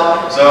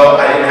himself, so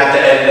I didn't have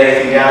to edit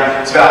anything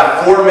down. It's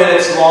about 4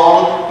 minutes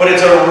long, but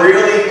it's a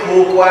really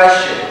cool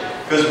question,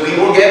 because we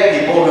will get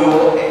people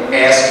who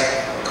ask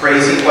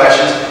crazy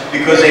questions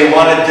because they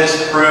want to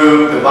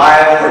disprove the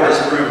Bible or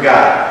disprove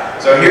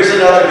God. So here's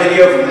another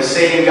video from the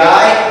same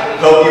guy.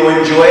 Hope you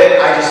enjoy it.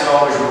 I just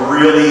thought it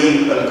was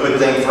really a good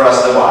thing for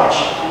us to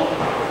watch.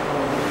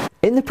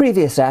 In the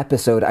previous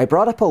episode, I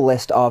brought up a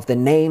list of the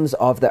names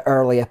of the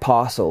early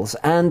apostles,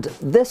 and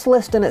this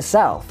list in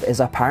itself is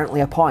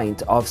apparently a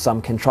point of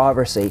some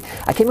controversy.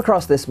 I came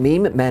across this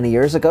meme many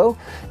years ago,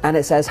 and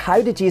it says,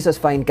 how did Jesus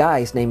find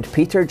guys named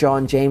Peter,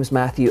 John, James,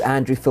 Matthew,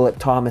 Andrew, Philip,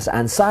 Thomas,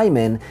 and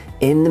Simon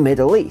in the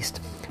Middle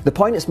East? The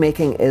point it's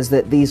making is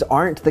that these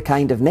aren't the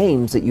kind of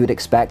names that you would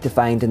expect to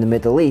find in the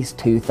Middle East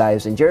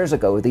 2,000 years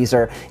ago. These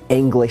are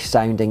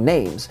English-sounding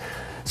names.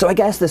 So I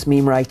guess this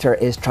meme writer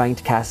is trying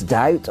to cast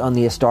doubt on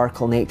the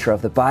historical nature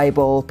of the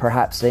Bible,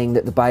 perhaps saying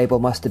that the Bible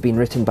must have been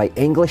written by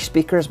English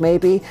speakers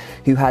maybe,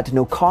 who had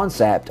no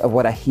concept of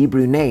what a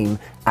Hebrew name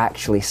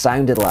actually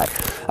sounded like.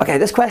 Okay,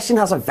 this question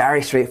has a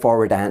very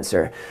straightforward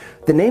answer.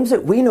 The names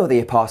that we know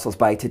the apostles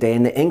by today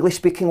in the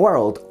English-speaking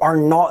world are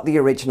not the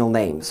original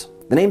names.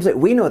 The names that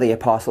we know the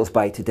apostles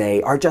by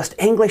today are just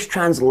English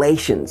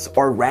translations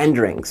or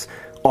renderings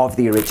of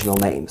the original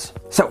names.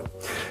 So,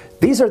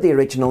 these are the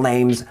original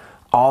names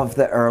of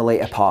the early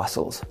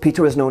apostles.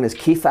 Peter was known as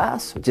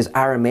Kephas, which is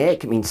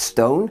Aramaic, it means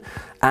stone.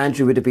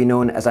 Andrew would have been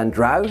known as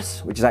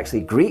Andraus, which is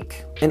actually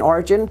Greek in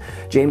origin.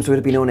 James would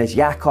have been known as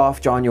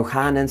Yaakov, John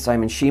Johanan,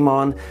 Simon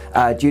Shimon.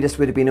 Judas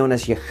would have been known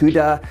as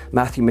Yehuda,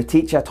 Matthew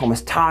Maticha,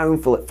 Thomas Town,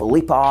 Philip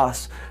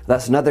Philippos.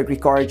 That's another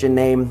Greek origin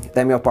name.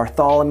 Then we have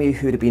Bartholomew,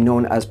 who would have been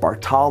known as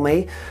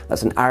Bartalmi.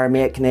 That's an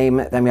Aramaic name.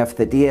 Then we have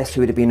Thaddeus,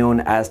 who would have been known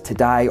as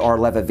Taddai or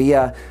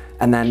Levavia.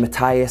 And then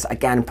Matthias,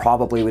 again,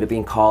 probably would have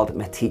been called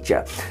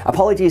Maticha.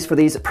 Apologies for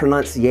these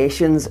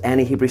pronunciations,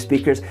 any Hebrew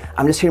speakers.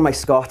 I'm just hearing my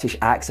Scottish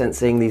accent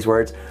saying these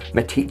words,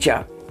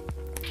 Maticha.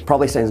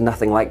 Probably sounds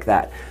nothing like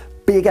that.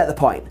 But you get the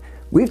point.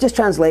 We've just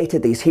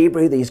translated these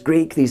Hebrew, these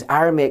Greek, these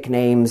Aramaic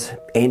names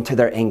into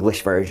their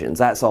English versions.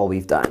 That's all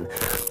we've done.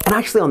 And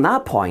actually on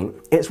that point,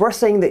 it's worth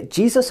saying that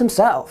Jesus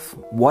himself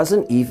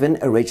wasn't even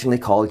originally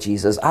called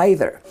Jesus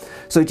either.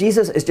 So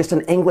Jesus is just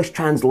an English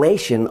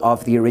translation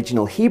of the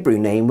original Hebrew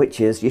name,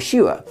 which is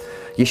Yeshua.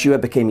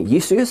 Yeshua became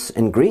Jesus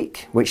in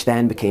Greek, which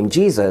then became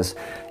Jesus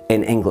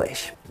in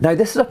English. Now,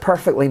 this is a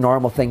perfectly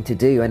normal thing to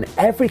do, and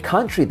every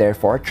country,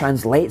 therefore,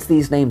 translates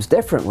these names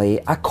differently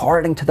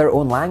according to their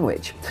own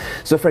language.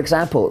 So, for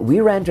example, we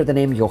render the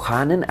name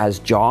Johannes as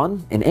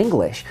John in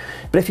English,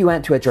 but if you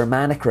went to a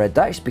Germanic or a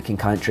Dutch-speaking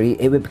country,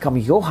 it would become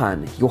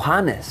Johann,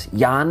 Johannes,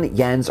 Jan,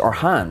 Jens, or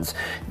Hans.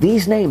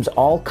 These names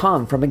all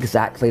come from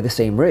exactly the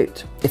same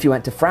root. If you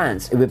went to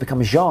France, it would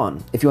become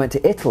Jean. If you went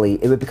to Italy,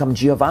 it would become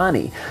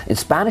Giovanni. In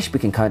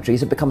Spanish-speaking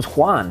countries, it becomes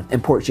Juan.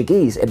 In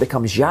Portuguese, it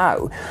becomes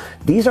João.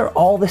 These are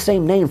all the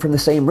same name from the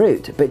same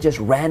root, but just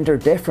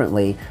rendered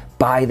differently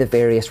by the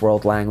various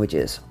world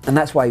languages. And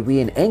that's why we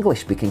in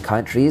English-speaking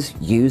countries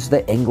use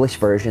the English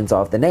versions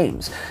of the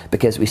names,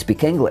 because we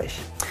speak English.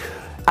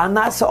 And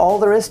that's all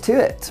there is to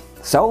it.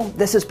 So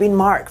this has been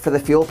Mark for the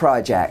Fuel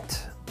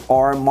Project,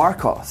 or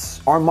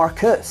Marcos, or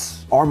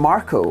Marcus, or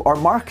Marco, or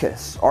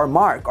Marcus, or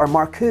Mark, or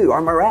Marku,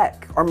 or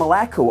Marek, or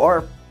Maleko,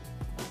 or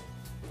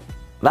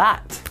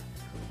that.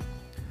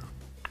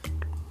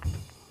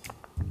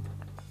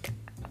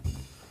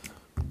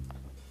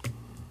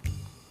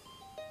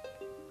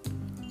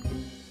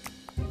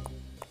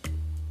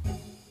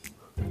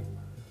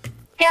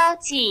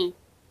 I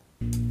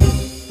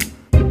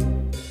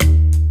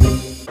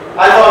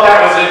thought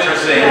that was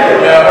interesting.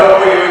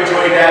 Hopefully you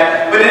enjoyed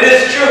that. But it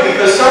is true,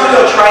 because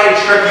somebody will try and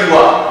trip you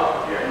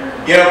up.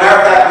 Matter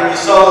of fact, when you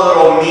saw the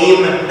little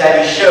meme that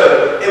he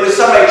showed, it was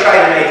somebody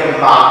trying to make a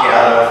mock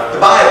out of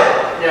the Bible.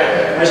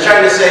 It was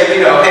trying to say,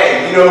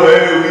 hey,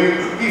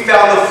 we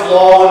found the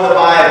flaw in the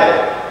Bible.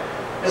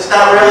 It's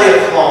not really a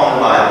flaw in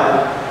the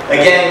Bible.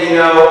 Again,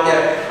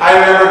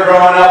 I remember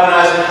growing up when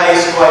I was in high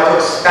school, I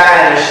took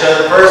Spanish,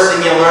 so the first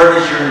thing you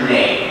learn is your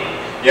name.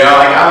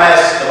 Like I'm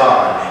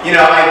Esteban.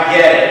 I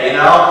get it,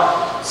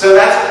 So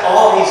that's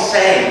all he's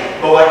saying.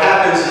 But what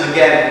happens is,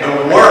 again, the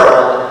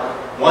world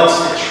wants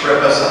to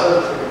trip us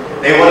up.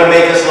 They want to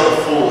make us look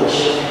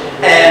foolish.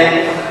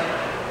 And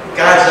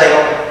God's like,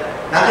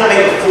 not going to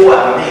make a fool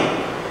out of me.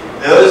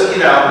 Those,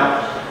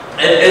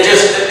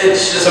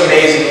 it's just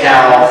amazing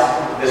how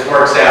this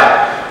works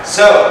out.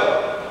 So,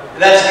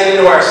 let's get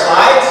into our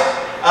slides.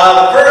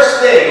 The first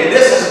thing, and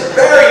this is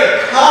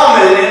very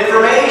common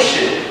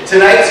information.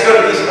 Tonight's going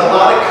to be a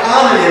lot of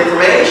common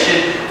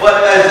information,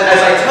 but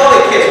as I tell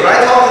the kids, when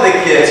I talk to the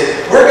kids,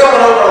 we're going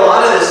over a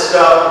lot of this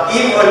stuff,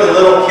 even with the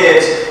little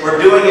kids.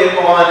 We're doing it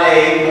on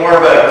a more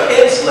of a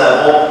kids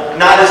level,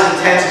 not as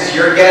intense as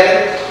you're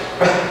getting.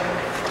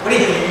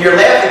 You're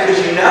laughing because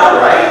you know,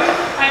 right?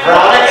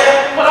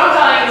 Veronica? What I'm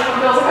dying is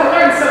when Bill's like, I've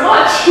learned so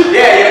much.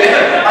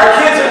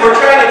 Our kids, we're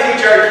trying to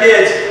teach our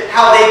kids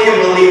how they can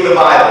believe the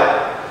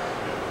Bible.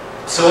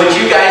 So what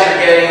you guys are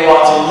getting,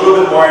 while it's a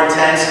little bit more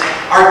intense,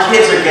 our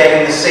kids are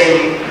getting the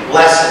same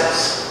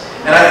lessons.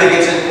 And I think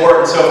it's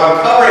important. So if I'm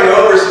covering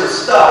over some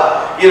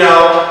stuff,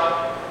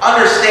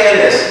 understand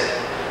this.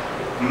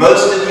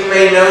 Most of you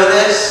may know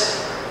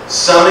this.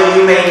 Some of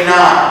you may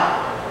not.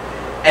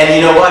 And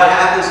you know what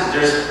happens?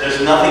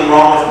 There's nothing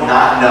wrong with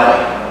not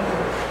knowing.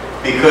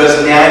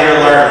 Because now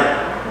you're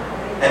learning.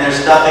 And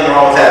there's nothing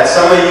wrong with that.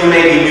 Some of you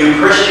may be new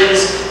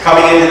Christians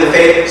coming into the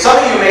faith. Some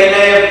of you might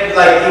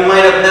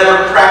have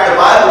never cracked the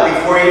Bible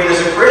before, even as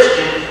a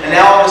Christian, and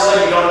now all of a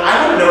sudden you're going, I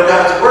want to know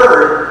God's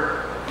Word.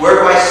 Where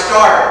do I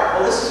start?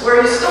 Well, this is where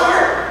you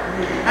start.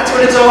 That's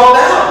what it's all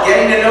about,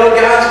 getting to know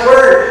God's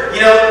Word.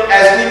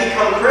 As we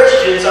become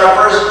Christians, our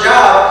first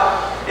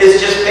job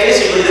is just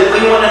basically that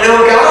we want to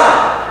know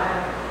God.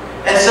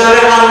 And so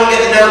how do we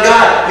get to know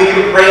God? We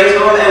can pray to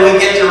Him and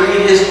we get to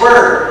read His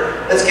Word.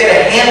 Let's get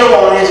a handle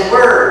on His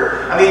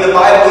Word. I mean, the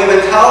Bible even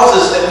tells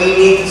us that we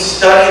need to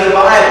study the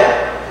Bible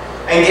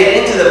and get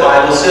into the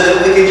Bible so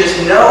that we can just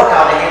know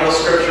how to handle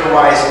Scripture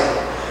wisely.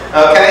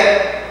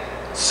 Okay?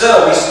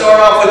 So, we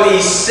start off with the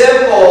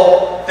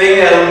simple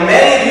thing that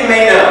many of you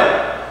may know.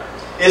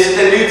 Is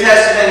the New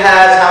Testament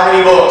has how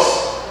many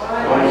books?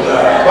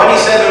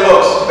 27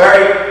 books.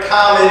 Very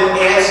common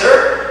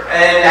answer,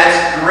 and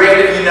that's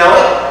great if you know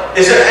it.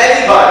 Is there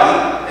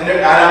anybody, and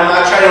I'm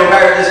not trying to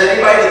embarrass, is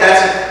anybody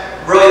that's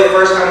really the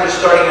first time you're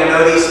starting to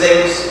know these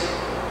things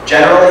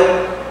generally?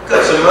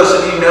 Good. So most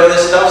of you know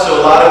this stuff, so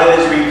a lot of it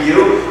is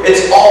review.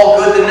 It's all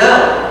good to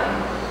know.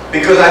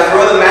 Because I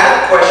throw the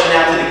math question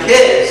out to the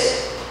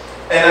kids,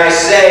 and I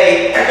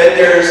say that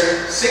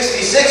there's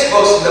 66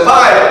 books in the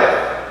Bible.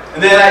 And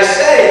then I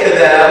say to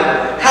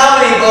them,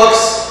 how many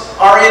books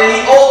are in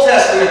the Old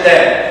Testament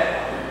then?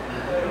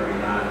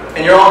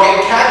 And you're all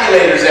getting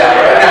calculators out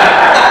right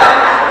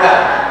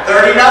now.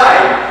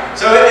 39.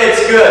 So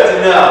it's good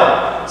to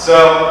know.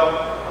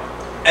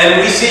 And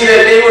we see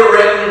that they were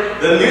written,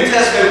 the New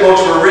Testament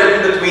books were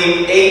written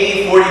between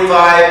AD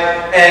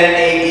 45 and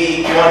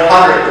AD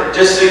 100.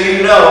 Just so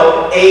you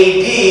know,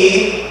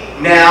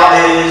 AD now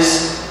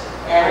is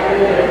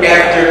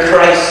after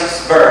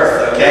Christ's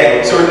birth,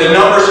 okay? So the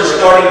numbers are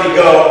starting to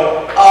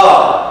go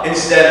up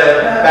instead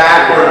of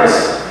backwards,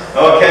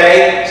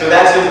 okay? So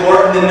that's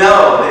important to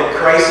know, that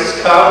Christ has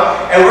come,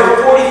 and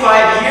we're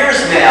 45 years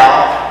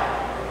now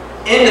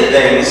into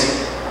things,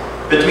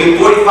 between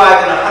 45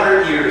 and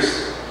 100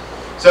 years.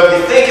 So if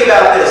you think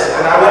about this,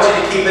 and I want you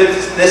to keep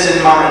this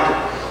in mind,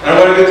 and I'm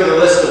going to go through the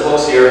list of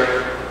books here.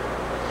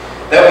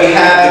 that we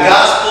have the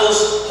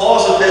Gospels,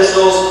 Paul's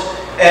epistles,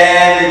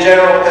 and the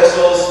general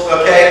epistles,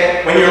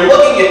 okay? When you're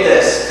looking at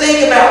this,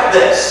 think about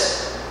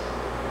this.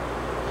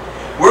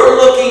 We're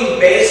looking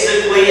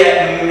basically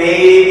at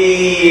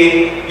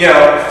maybe,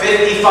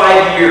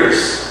 55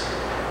 years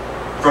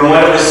from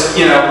when it was,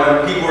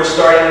 when people were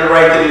starting to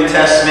write the New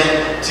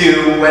Testament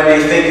to when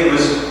they think it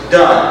was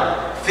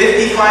done.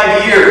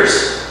 55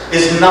 years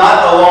is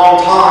not a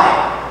long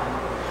time.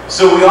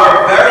 So we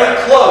are very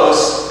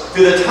close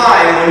to the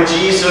time when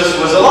Jesus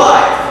was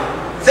alive.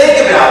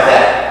 Think about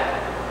that.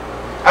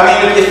 I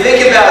mean, if you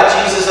think about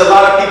Jesus, a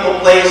lot of people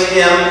place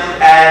him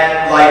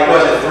at,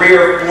 3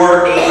 or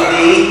 4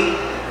 AD?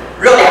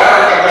 Really,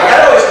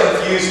 that always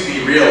confused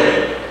me,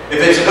 really. If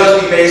it's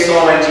supposed to be based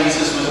on when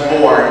Jesus was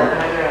born.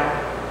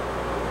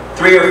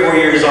 3 or 4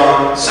 years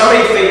on.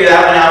 Somebody figure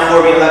that one out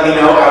for me and let me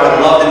know. I would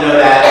love to know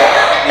that.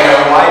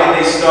 Why did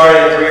they start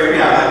at 3 or...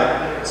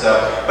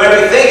 But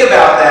if you think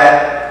about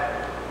that,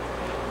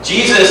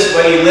 Jesus,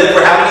 when he lived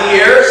for how many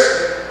years?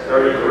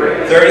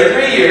 33.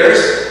 33 years.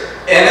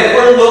 And if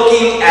we're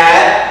looking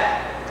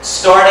at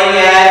starting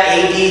at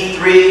AD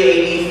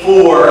 3, AD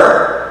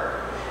 4,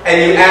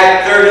 and you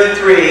add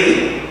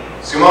 33,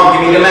 so come on,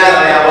 give me the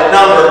math now. What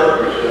number?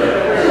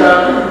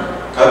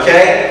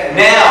 Okay.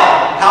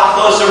 Now, how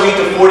close are we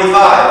to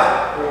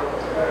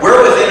 45?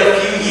 We're within a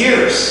few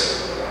years.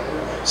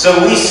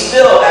 So we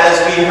still, as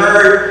we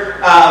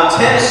heard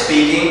Tim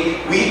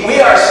speaking, we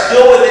are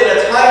still within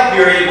a time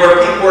period where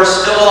people are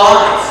still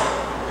alive,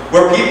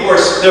 where people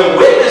are, their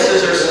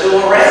witnesses are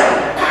still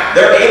around.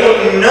 They're able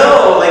to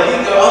know,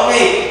 you go,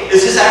 okay,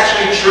 is this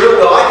actually true?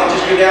 Well, I can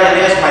just go down and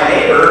ask my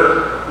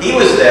neighbor. He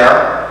was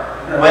there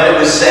when it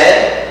was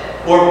said.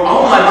 Or,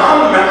 oh, I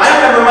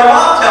remember my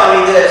mom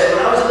telling me this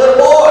when I was a little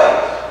boy.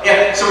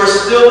 Yeah, so we're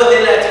still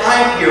within that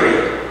time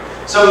period.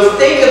 So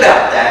think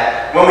about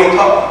that when we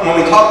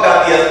talk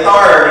about the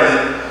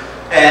authority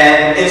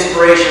and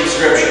inspiration of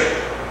Scripture.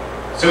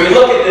 So we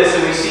look at this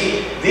and we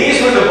see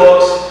these were the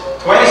books,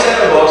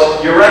 27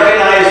 books. You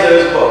recognize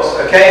those books,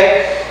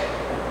 okay?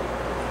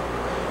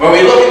 When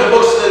we look at the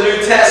books of the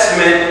New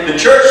Testament, the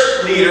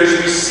church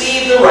leaders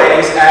received the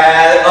writings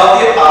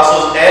of the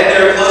apostles and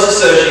their close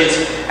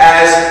associates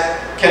as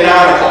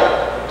canonical.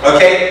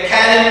 Okay?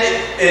 Canon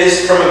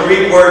is from a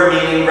Greek word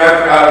meaning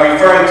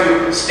referring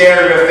to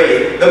standard of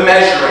faith, the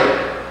measuring.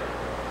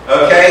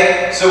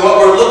 Okay? So what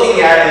we're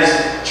looking at is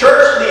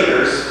church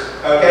leaders,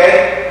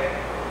 okay,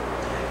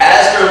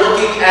 as they're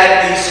looking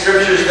at these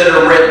scriptures that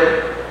are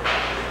written,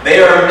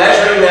 they are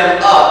measuring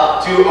them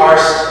up to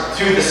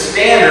the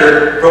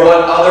standard for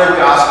what other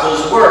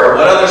gospels were,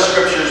 what other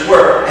scriptures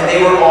were, and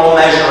they were all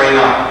measuring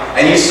up.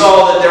 And you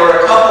saw that there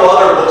were a couple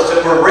other books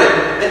that were written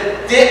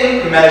that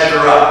didn't measure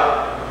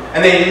up.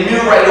 And they knew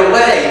right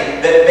away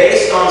that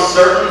based on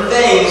certain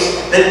things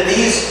that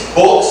these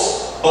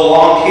books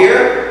belong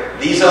here,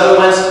 these other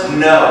ones,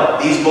 no,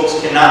 these books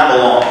cannot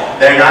belong.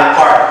 They're not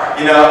part.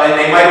 And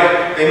they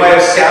might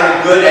have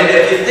sounded good. And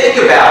if you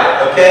think about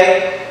it,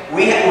 okay,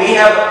 we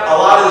have a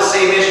lot of the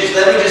same issues.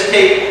 Let me just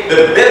take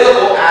the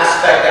biblical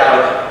aspect out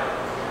of it.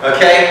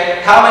 Okay?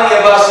 How many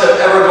of us have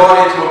ever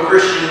gone into a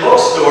Christian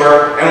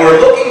bookstore and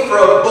we're looking for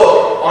a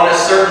book on a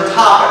certain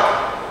topic?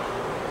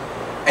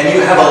 And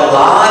you have a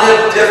lot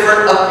of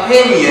different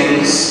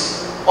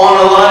opinions on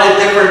a lot of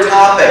different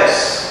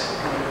topics.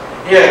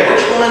 Yeah,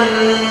 which one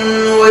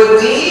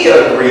would we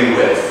agree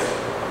with?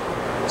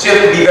 So you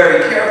have to be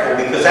very careful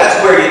because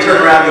that's where you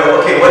turn around and go,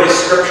 okay, what is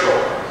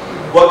scriptural?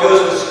 What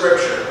goes with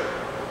Scripture?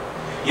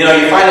 You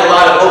find a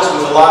lot of books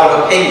with a lot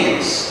of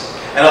opinions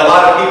and a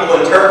lot of people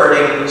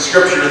interpreting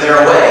Scripture their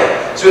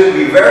way. So we have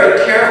to be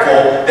very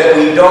careful that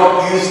we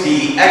don't use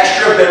the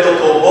extra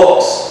biblical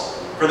books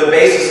for the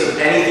basis of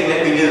anything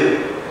that we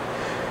do.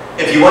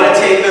 If you want to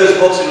take those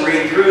books and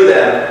read through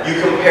them, you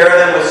compare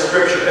them with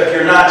Scripture. If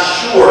you're not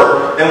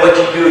sure, then what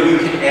you do, you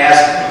can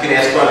ask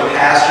one of the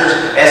pastors,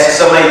 ask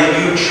somebody that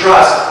you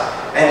trust,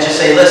 and just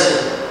say,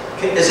 listen,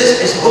 is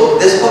this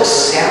book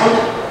sound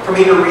for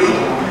me to read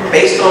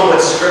based on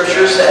what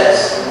Scripture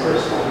says?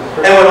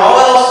 And when all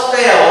else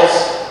fails,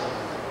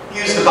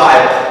 use the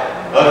Bible.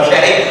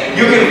 Okay?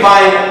 You can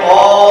find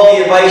all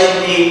the advice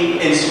you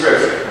need in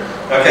Scripture.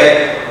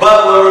 Okay?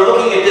 But when we're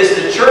looking at this,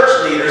 the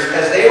church leaders,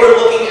 as they were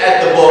looking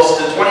at the books,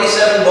 the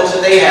 27 books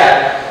that they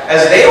had,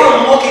 as they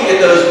were looking at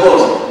those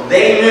books,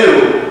 they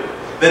knew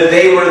that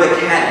they were the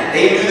canon.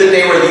 They knew that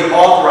they were the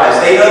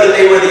authorized. They know that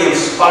they were the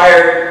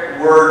inspired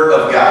Word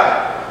of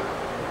God.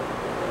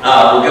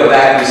 We'll go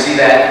back and we see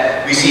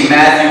that. We see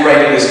Matthew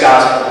writing this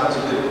gospel. That's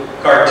a good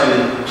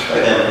cartoon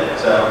of him.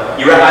 So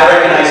I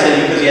recognize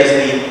him because he has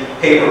the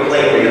paper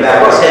plate in the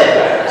back of his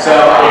head. So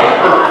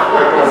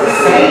He's a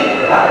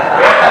saint.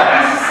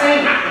 He's a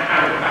saint.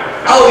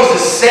 oh, he's a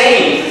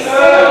saint.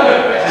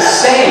 The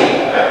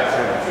saint.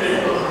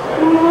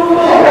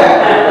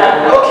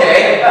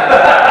 Okay.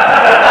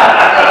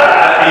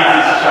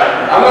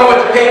 I'm going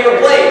with the paper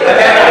plate.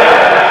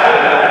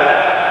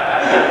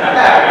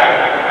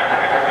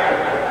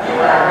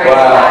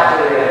 Wow.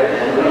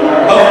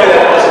 Hopefully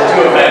that wasn't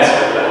too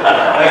offensive.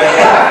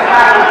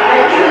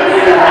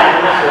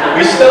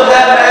 We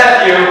not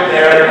Matthew.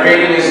 They're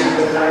reading his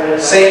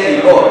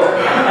saintly book.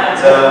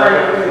 So,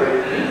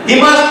 he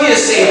must be a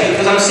saint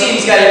because I'm seeing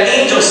he's got an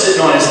angel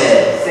sitting on his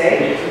head.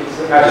 Saint?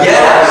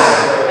 Yes.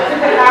 That's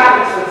what the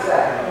Catholics would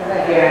say.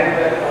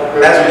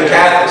 That's what the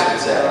Catholics would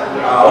say.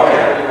 Oh,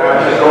 okay.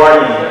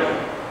 Guardian?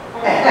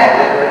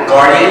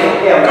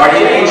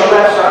 Guardian angel?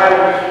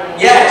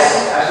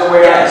 Yes. That's the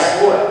way I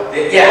support.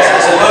 Yes,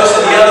 as opposed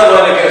to the other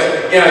one that goes,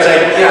 you know, it's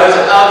like, you know, it's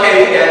like,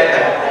 okay,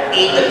 yeah,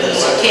 eat the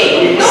piece of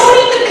cake. No,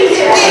 eat the piece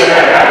of cake.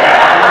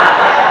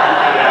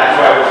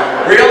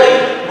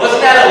 Really?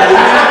 Wasn't that a Looney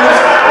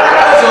Tunes?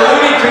 That was a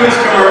Looney Tunes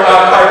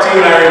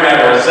cartoon, I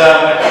remember. So,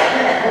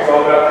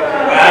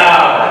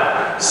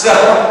 wow. So,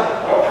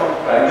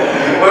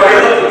 when we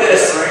look at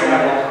this,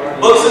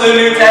 books of the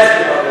New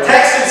Testament,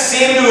 texts that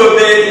seem to have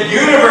been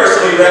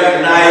universally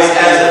recognized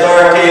as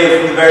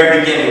authoritative from the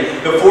very beginning.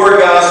 The four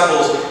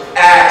Gospels,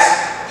 Acts,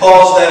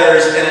 Paul's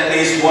letters, and at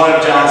least one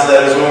of John's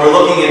letters. When we're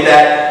looking at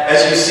that,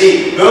 as you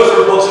see, those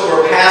were books that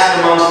were passed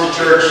amongst the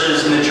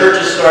churches, and the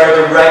churches started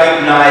to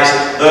recognize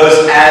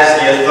those as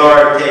the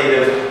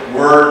authoritative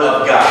Word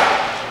of God.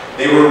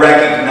 They were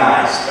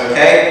recognized,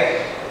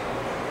 okay?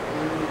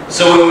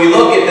 So when we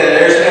look at that,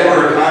 there's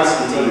Emperor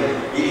Constantine.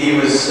 He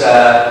was,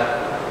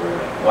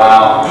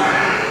 wow.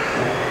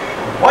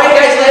 Why are you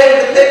guys laughing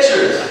at the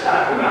pictures?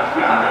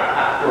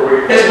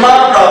 His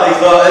mom probably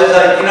thought, it was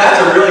like, you know, that's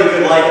a really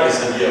good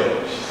likeness of you.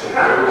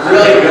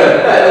 Really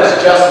good. That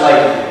looks just like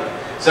you.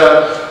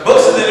 So,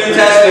 books of the New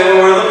Testament,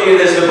 when we're looking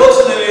at this, the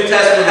books of the New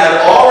Testament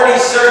have already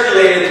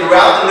circulated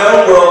throughout the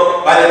known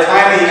world by the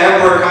time the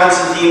Emperor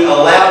Constantine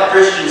allowed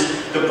Christians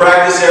to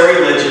practice their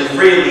religion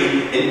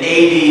freely in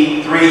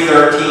AD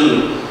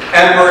 313.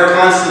 Emperor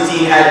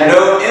Constantine had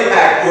no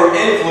impact or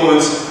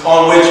influence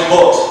on which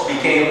books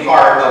became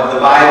part of the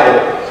Bible.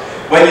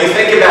 When you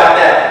think about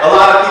that, a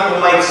lot of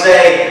people might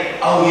say,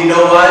 oh, you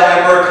know what,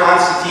 Emperor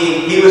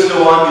Constantine, he was the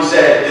one who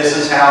said, this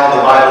is how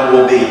the Bible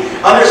will be.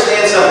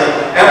 Understand something,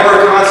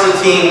 Emperor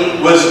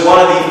Constantine was one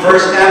of the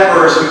first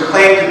emperors who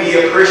claimed to be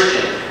a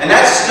Christian. And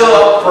that's still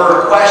up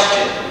for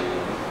question.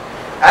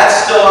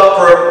 That's still up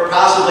for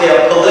possibly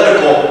a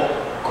political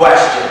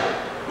question.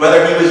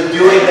 Whether he was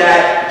doing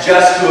that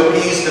just to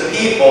appease the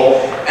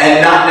people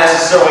and not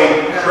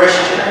necessarily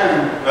Christian.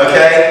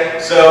 Okay?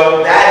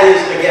 So that is,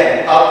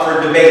 again, up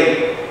for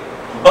debate.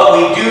 But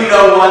we do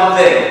know one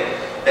thing,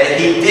 that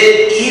he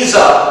did ease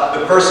up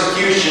the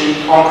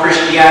persecution on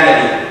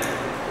Christianity.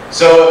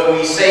 So if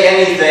we say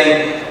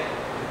anything,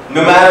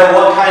 no matter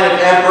what kind of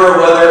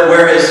emperor,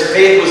 where his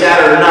faith was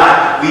at or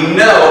not, we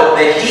know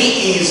that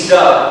he eased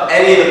up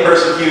any of the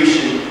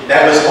persecution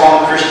that was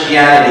on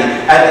Christianity.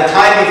 At the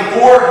time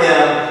before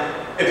him,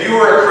 if you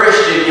were a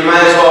Christian, you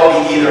might as well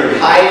be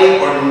either hiding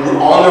or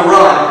on the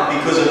run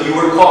because if you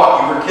were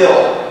caught, you were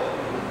killed.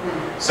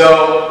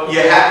 So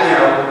you have, you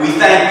know, we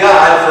thank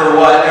God for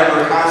what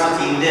Emperor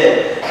Constantine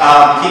did.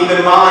 Keep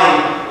in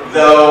mind,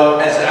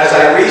 though, as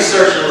I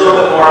researched a little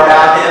bit more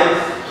about him,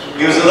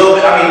 he was a little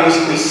bit. I mean,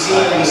 we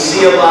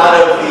see a lot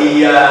of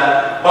the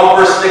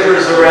bumper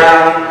stickers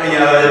around, you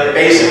know, that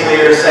basically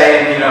are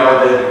saying, you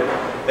know,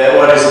 that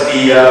what is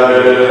the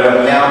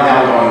now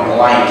I'm going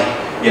blank.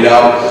 You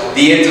know,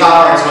 the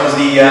intolerance ones,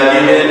 the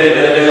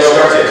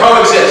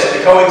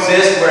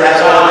coexist, where it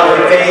has all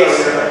different faiths.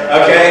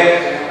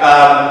 Okay.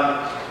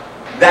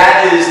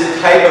 That is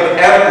the type of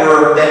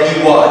emperor that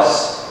he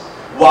was.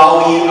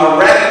 While we are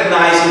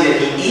recognizing that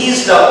he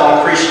eased up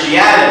on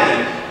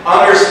Christianity,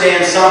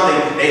 understand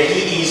something, that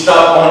he eased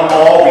up on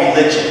all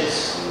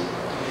religions.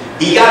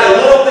 He got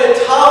a little bit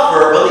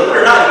tougher, believe it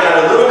or not, he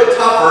got a little bit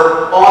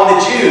tougher on the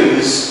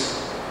Jews,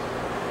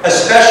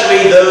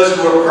 especially those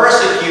who were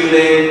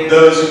persecuting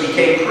those who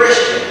became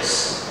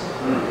Christians.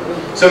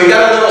 So he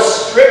got a little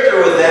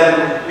stricter with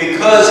them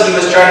because he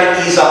was trying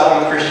to ease up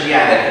on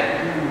Christianity.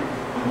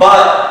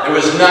 But there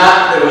was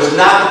not the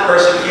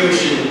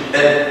persecution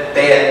that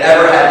they had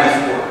ever had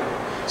before.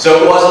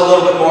 So it was a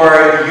little bit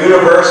more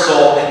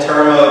universal in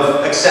terms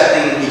of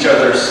accepting each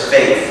other's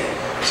faith.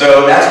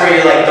 So that's where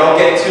you're like, don't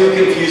get too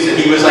confused that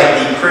he was like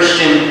the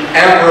Christian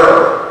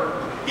emperor.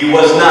 He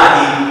was not.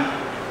 He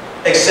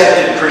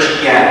accepted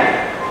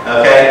Christianity.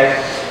 Okay?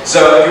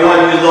 So if you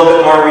want to do a little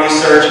bit more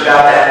research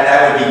about that, that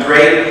would be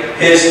great.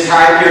 His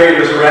time period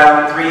was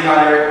around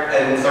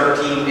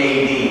 313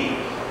 AD.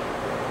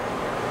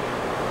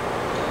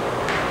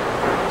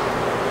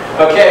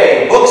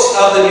 Okay, books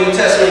of the New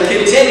Testament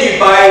continued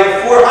by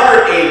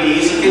 400 AD.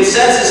 A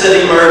consensus had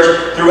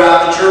emerged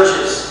throughout the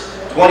churches.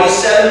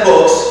 27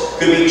 books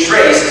could be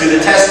traced to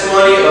the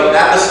testimony of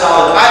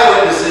apostolic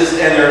eyewitnesses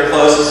and their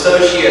close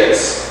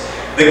associates.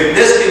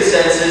 This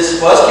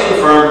consensus was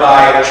confirmed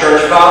by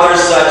church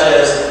fathers such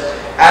as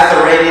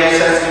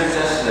Athanasius.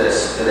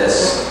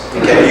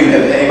 Okay,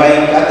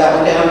 anybody got that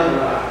one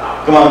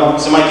down? Come on,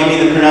 somebody give me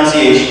the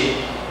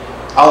pronunciation.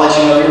 I'll let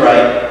you know if you're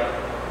right.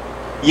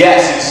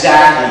 Yes,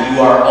 exactly.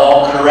 You are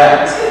all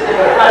correct.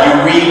 You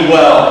read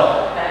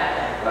well.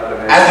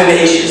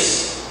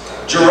 Athanasius,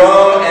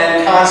 Jerome,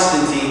 and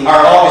Augustine,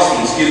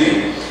 excuse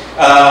me,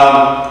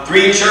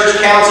 3 church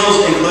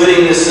councils,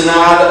 including the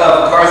Synod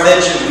of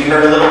Carthage. We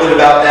heard a little bit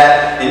about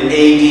that in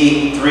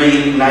AD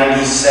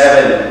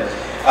 397.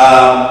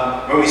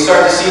 When we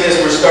start to see this,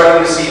 we're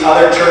starting to see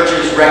other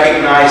churches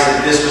recognize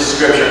that this was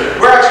Scripture.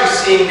 We're actually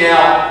seeing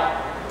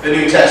now the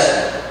New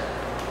Testament.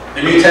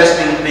 The New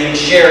Testament being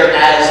shared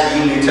as the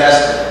New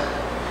Testament.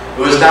 It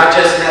was not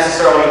just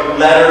necessarily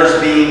letters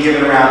being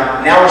given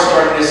around. Now we're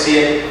starting to see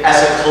it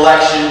as a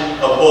collection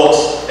of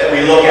books that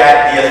we look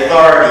at the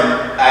authority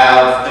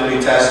of the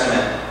New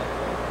Testament.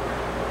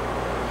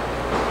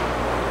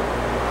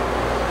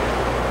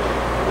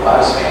 Wow,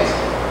 that's fancy.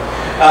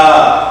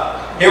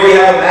 Here we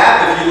have a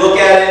map. If you look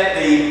at it,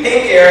 the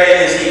pink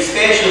area is the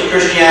expansion of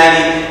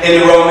Christianity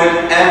in the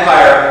Roman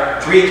Empire.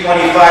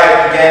 325,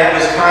 again, it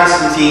was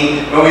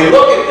Constantine. When we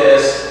look at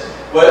this,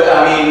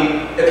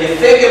 if you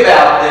think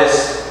about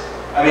this,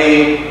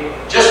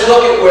 just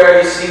look at where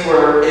you see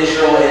where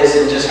Israel is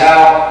and just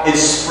how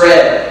it's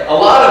spread. A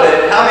lot of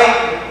it,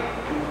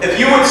 if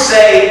you would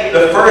say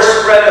the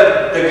first spread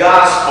of the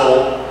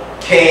gospel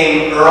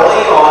came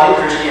early on in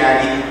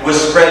Christianity,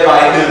 was spread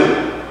by who?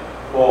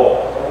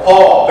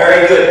 Paul,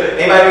 very good.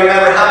 Anybody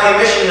remember how many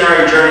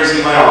missionary journeys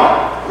he went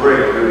on?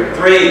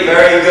 3,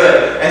 very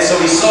good. And so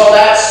we saw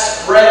that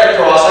spread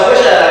across. I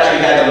wish I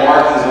actually had the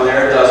markings on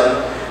there, it doesn't.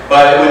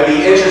 But it would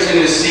be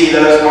interesting to see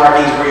those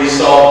markings where you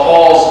saw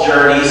Paul's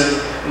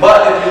journeys.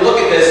 But if you look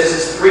at this,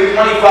 this is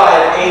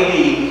 325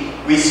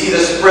 AD. We see the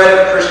spread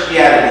of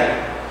Christianity.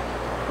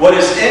 What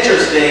is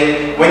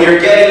interesting, when you're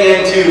getting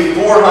into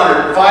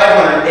 400,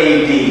 500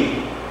 AD,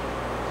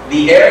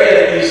 the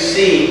area that you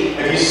see,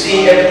 if you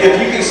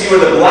can see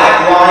where the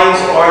black lines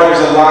are,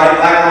 there's a black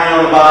line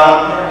on the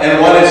bottom, and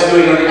what it's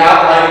doing on the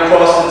outline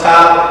across the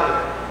top.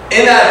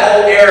 In that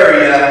whole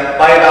area,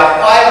 by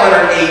about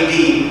 500 AD,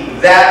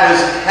 that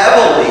was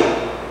heavily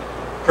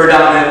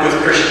predominant with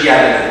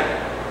Christianity.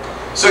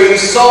 So you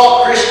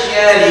saw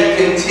Christianity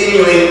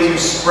continuing to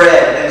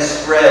spread and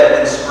spread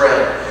and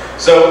spread.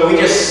 So we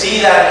just see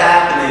that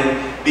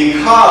happening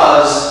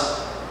because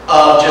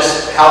of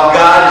just how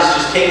God has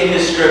just taken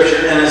His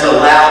Scripture and has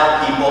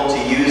allowed people to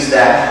use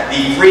that.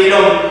 The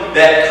freedom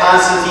that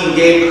Constantine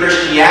gave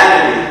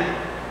Christianity.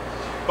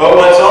 But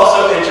what's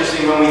also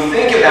interesting, when we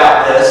think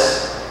about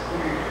this,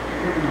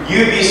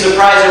 you'd be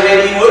surprised, or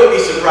maybe you wouldn't be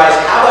surprised,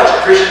 how much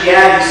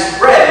Christianity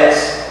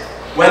spreads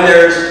when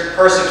there's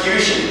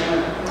persecution.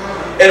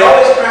 It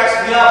always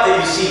cracks me up that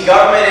you see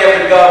government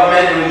after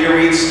government, and you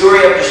read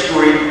story after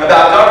story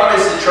about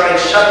governments that try and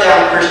shut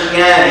down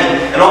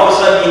Christianity, and all of a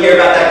sudden you hear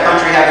about that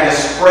country having a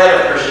spread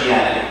of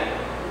Christianity.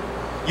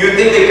 You'd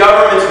think that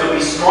governments would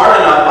be smart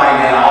enough by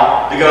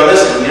now to go,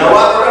 listen, you know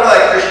what, we're going to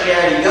let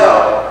Christianity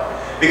go.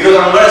 Because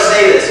I'm going to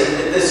say this,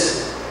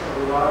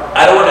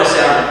 I don't want to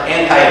sound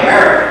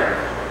anti-American,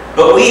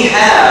 but we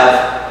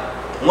have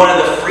one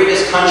of the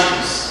freest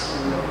countries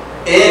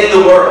in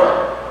the world,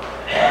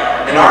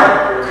 and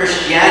our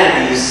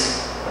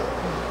Christianity's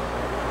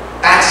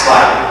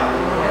backsliding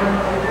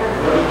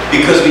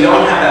because we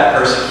don't have that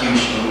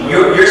persecution.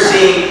 You're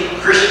seeing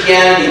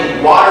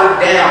Christianity watered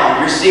down.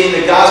 You're seeing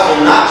the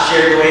gospel not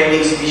shared the way it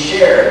needs to be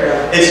shared.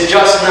 It's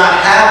just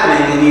not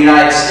happening in the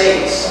United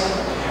States.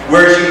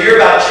 Whereas you hear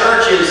about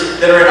churches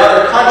that are in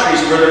other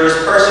countries where there is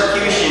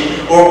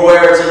persecution or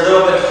where it's a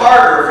little bit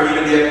harder for you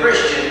to be a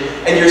Christian,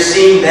 and you're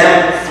seeing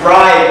them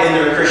thrive in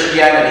their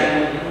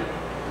Christianity.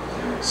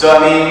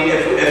 So,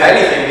 if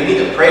anything, we need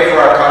to pray for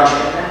our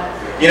country.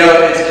 You know,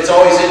 it's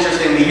always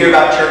interesting. We hear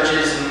about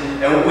churches,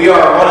 and we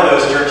are one of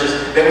those churches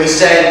that we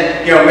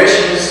send,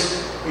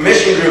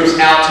 mission groups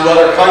out to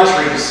other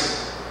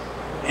countries.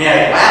 And you're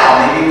like,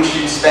 wow, maybe we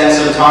should spend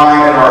some time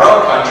in our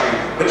own country.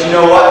 But you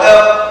know what,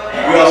 though?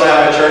 We also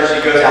have a church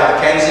that goes out to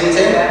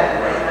Kensington.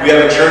 We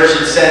have a church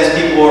that sends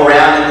people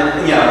around,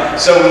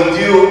 So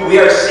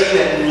we are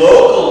seeing that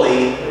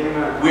locally,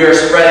 we are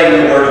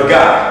spreading the Word of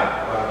God.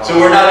 So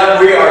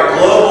we are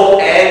global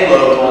and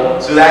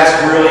local, so that's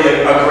really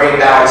a great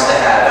balance to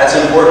have. That's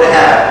important to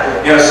have.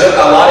 So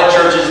a lot of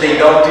churches, they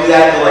don't do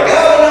that. They're like,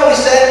 we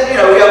said, we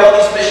have all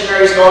these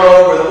missionaries going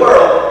all over the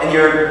world, and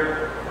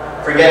you're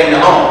forgetting the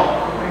home.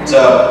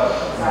 So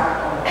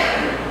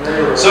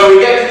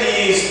we get to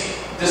these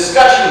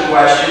discussion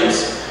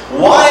questions.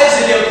 Why is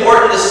it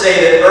important to say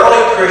that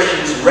early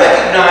Christians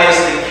recognized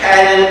the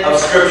canon of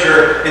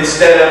Scripture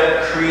instead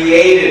of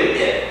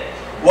created it?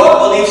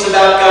 What beliefs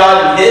about God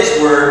and His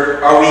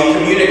Word are we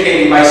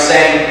communicating by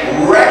saying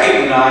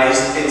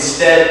recognized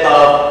instead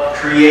of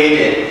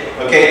created?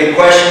 Okay, the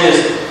question is,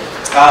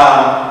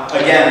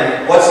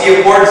 again, what's the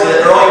importance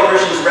that early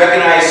Christians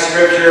recognize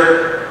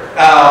Scripture,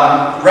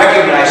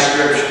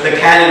 the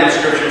canon of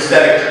Scripture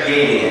instead of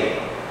creating it?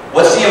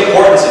 What's the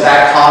importance of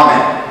that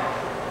comment?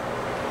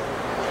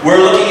 We're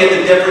looking at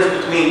the difference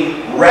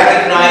between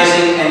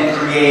recognizing and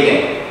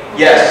creating.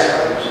 Yes?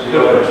 The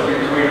difference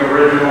between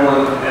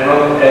original and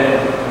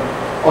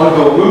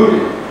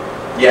undiluted.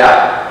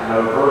 Yeah.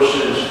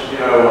 Versus,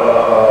 a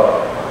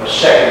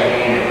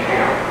second-hand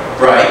account.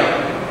 Right.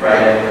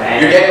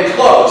 And you're getting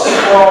close.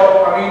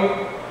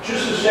 Well,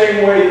 just the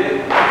same way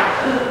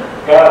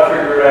that God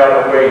figured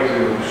out a way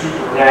to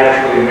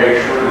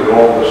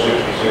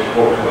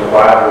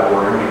Bible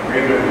were in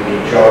agreement with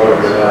each other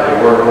and that the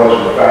Word was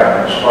in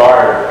fact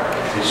inspired.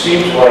 It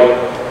seems like,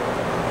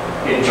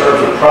 in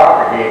terms of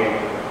propagating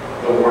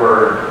the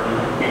Word,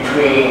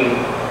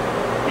 between,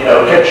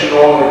 catching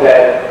on with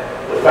that,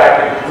 the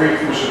fact that Greek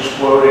was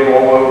exploding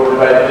all over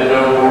the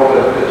known world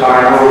at the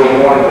time,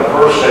 early on in the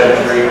 1st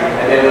century,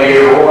 and then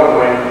later on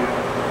when,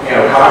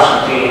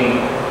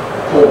 Constantine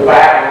pulled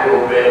back a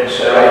little bit and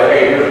said,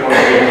 hey, here's one of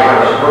the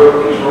times of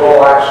growth. These were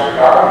all acts of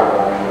God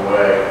along the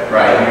way.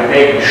 Right. And you're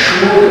making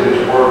sure that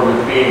his word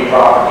was being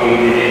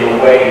propagated in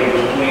a way that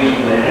was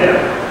pleasing to him.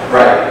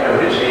 Right.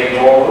 His hands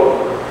all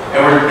over.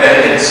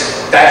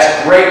 That's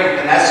great,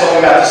 and that's talking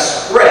about the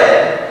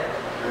spread.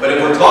 But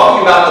if we're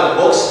talking about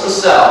the books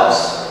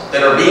themselves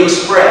that are being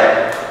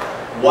spread,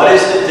 what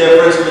is the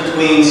difference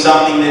between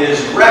something that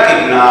is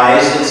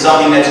recognized and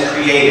something that's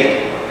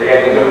created? They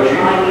had to go to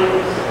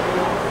Jesus.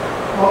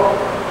 Well,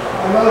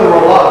 I know there were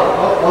a lot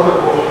of other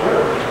books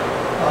written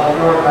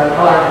during that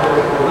time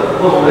where there were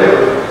little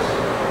aliens,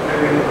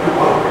 maybe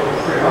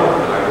 200,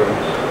 300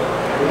 aliens,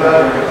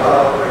 that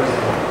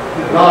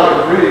did not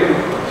agree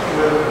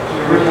with the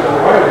original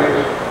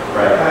writings.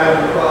 Right.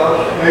 And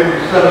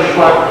maybe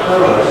 75%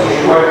 of the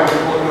writings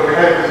looked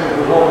okay because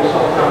it was only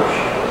something.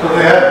 So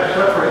they had to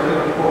separate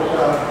different books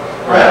out.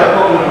 I had a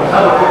book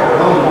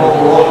at home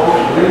called The Lost Books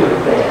of England,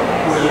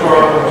 which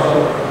were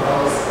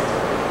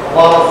a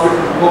lot of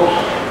different books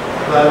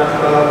that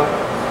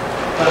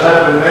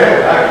had been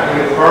made,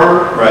 actually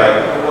burned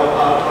and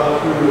whatnot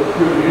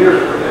through the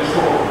years, but they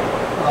still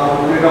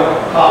we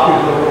got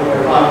copies of them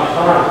from time to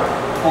time,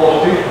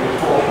 false teachings,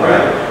 false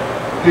writings.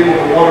 People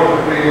who wanted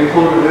to be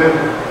included in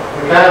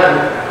the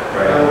canon,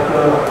 and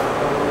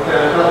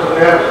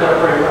they had to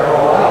separate that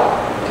all out.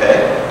 Okay.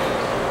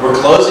 We're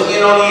closing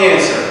in on the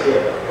answer.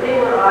 They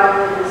were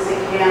eyewitness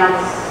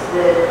accounts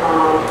that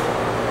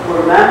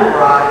were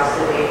memorized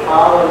and they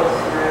followed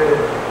through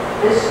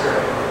history.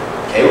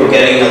 Okay, we're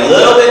getting a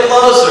little bit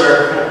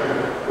closer.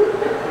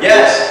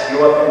 Yes?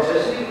 You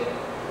authenticity?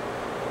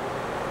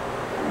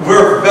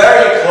 We're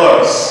very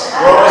close.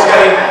 We're almost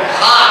getting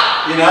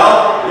hot,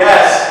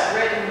 Yes.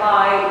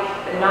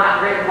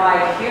 Not written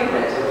by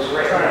humans, it was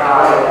written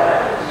by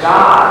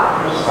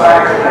God.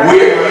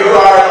 You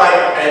are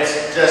like,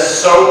 it's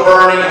just so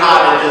burning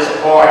hot at this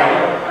point.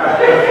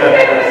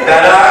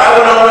 That I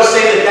would almost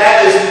say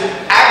that is the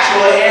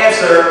actual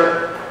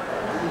answer.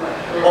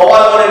 All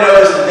I want to know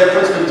is the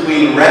difference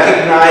between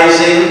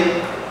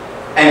recognizing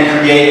and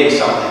creating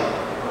something.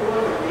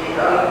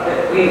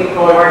 We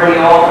were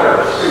the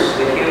authors.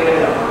 The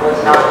human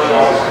was not the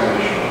author.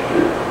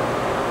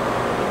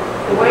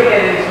 The way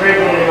that it's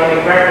written is when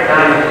you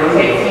recognize it, it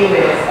takes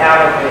humanness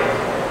out of it.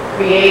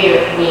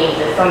 Creative means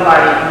that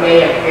somebody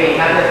may have created,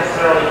 not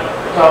necessarily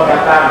talking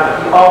about God, but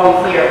you always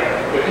hear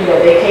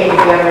that, they came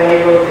together and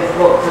they wrote this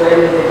book, so that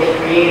means that they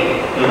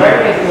created it.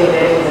 Recognize means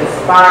that it's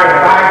inspired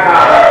by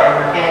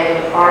God and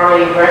it's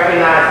already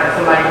recognized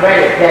when somebody read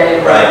it, that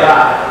it was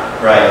God.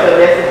 Right. So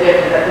that's the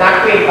difference. That's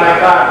not created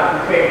by God,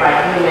 but created by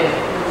humans.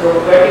 So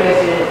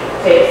recognition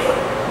takes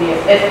the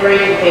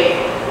inspiration, takes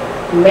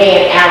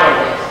man out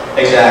of it.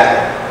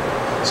 Exactly.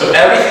 So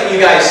everything you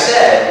guys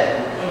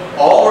said,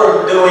 all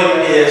we're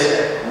doing is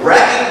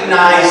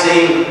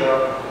recognizing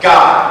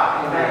God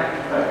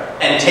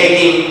and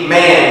taking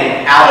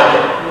man out of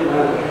it.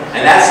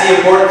 And that's the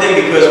important thing,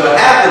 because what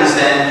happens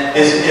then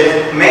is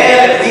if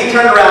we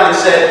turn around and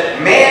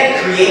said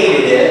man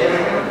created it,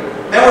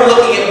 then we're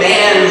looking at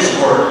man's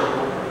work.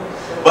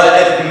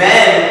 But if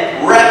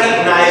men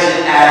recognize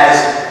it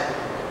as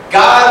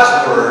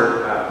God's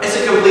word, it's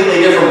a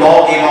completely different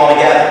ballgame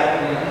altogether.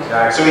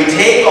 So we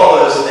take all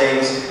those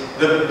things,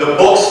 the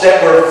books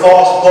that were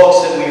false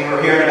books that we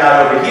were hearing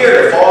about over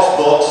here, the false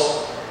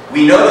books,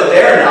 we know that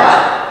they're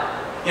not.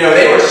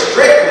 They were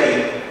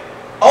strictly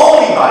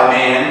only by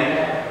man.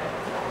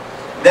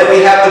 Then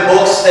we have the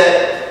books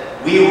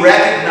that we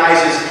recognize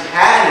as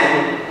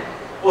canon.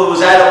 Well, was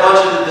that a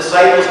bunch of the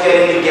disciples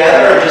getting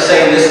together and just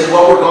saying, this is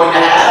what we're going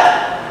to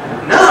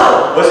have?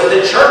 No. Was it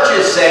the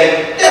churches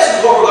saying, this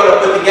is what we're going to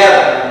put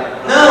together?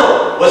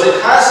 No. Was it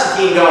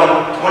Constantine going,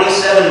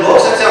 27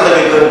 books? That sounds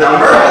like a good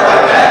number. I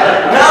like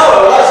that.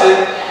 No, it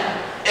wasn't.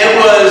 It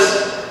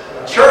was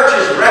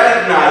churches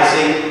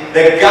recognizing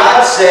that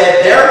God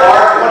said there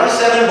are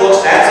 27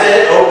 books. That's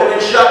it. Open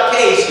and shut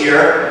case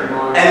here.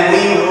 And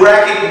we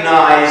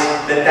recognize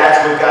that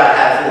that's what God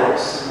had for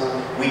us.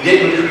 We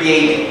didn't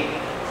create it.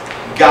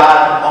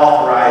 God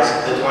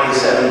authorized the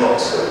 27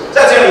 books. So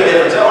that's the only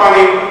difference. I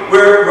mean,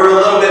 we're a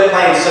little bit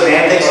playing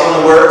semantics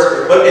on the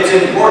words, but it's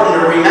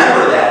important to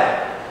remember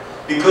that.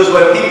 Because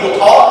when people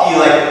talk to you,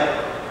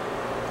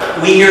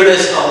 we hear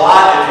this a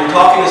lot if you're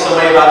talking to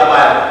somebody about the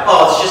Bible.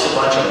 Oh, it's just a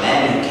bunch of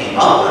men who came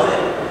up with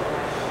it.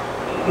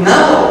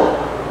 No.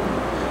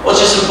 Well,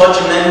 it's just a bunch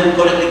of men who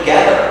put it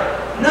together.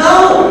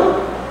 No.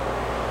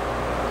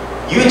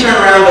 You turn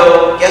around and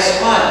go, guess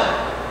what?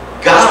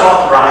 God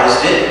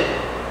authorized it.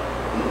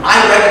 I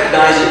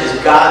recognize it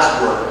as God's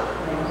word.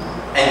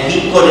 And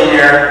He put in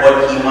there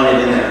what He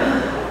wanted in there.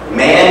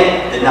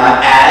 Man did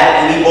not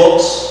add any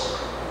books.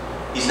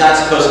 He's not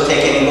supposed to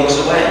take any books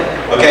away.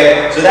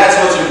 Okay? So that's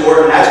what's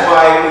important. That's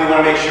why we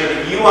want to make sure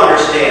that you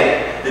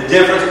understand the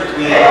difference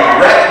between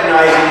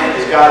recognizing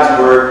it as God's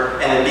Word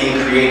and it being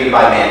created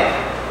by man.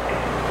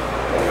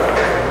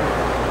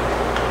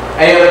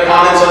 Any other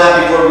comments on that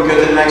before we go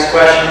to the next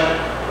question?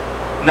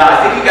 No,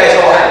 I think you guys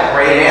all had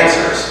great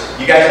answers.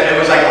 You guys, it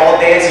was like all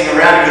dancing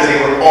around because they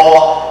were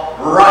all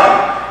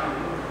right.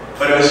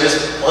 But it was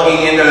just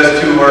plugging in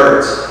those two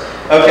words.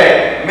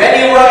 Okay,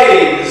 many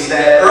writings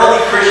that early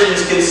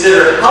Christians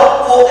consider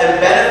helpful and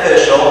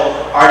beneficial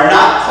are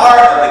not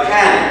part of the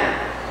canon.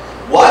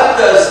 What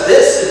does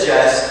this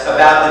suggest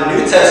about the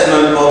New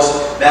Testament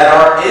books that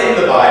are in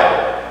the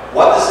Bible?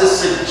 What does this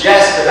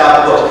suggest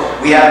about the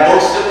books? We have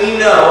books that we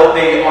know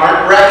they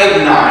aren't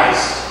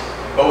recognized,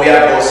 but we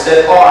have books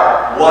that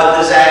are. What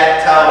does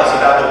that tell us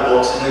about the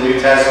books in the New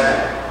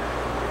Testament?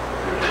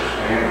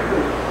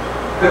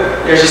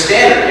 There's a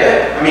standard,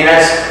 yeah. I mean,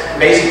 that's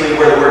basically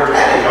where the word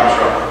canon comes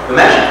from. The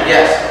measurement,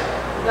 yes.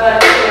 That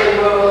they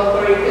were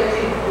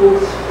authoritative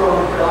books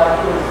from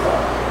God Himself.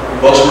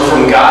 Books were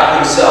from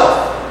God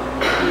Himself.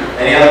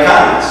 Any other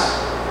comments?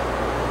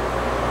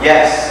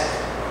 Yes.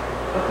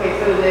 Okay,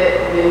 so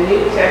the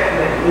New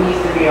Testament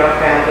needs to be our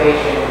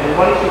foundation. And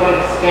once you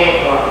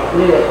understand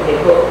the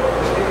book,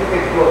 the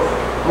 66 books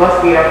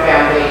must be our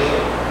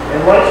foundation. And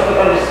once you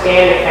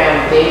understand the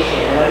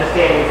foundation and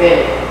understand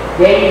within it,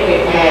 then you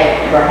can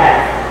add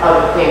perhaps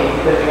other things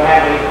because you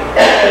have a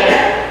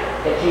standard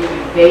that you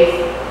can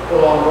base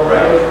on whether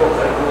those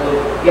books are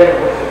good, the other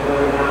books are good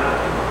or not,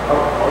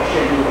 or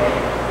should be read.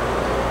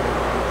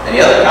 Any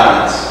other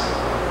comments?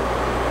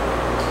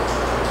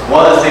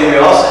 One other thing we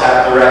also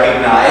have to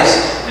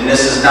recognize, and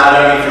this is not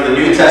only for the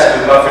New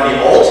Testament but for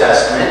the Old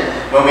Testament,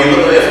 when we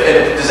look,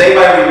 does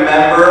anybody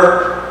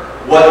remember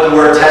what the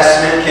word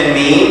testament can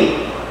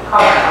mean?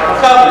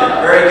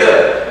 Covenant. Very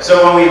good.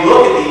 So when we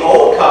look at the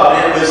Old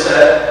Covenant,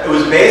 it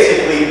was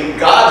basically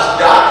God's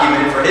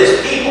document for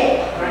His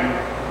people.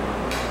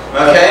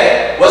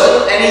 Okay?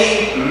 Wasn't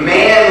any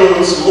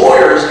man's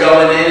lawyers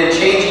going in and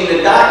changing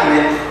the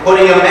document,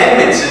 putting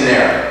amendments in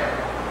there.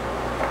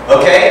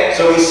 Okay?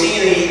 So we see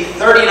the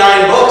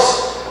 39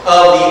 books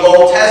of the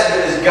Old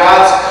Testament as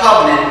God's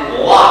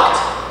covenant locked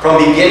from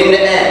beginning to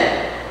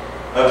end.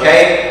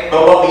 Okay?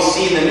 But what we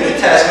see in the New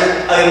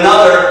Testament,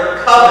 another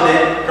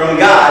covenant from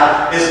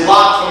God is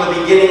locked from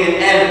the beginning and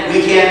end.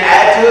 We can't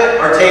add to it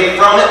or take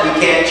from it. We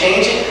can't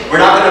change it. We're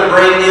not going to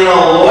bring in a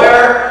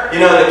lawyer,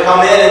 to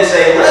come in and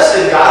say,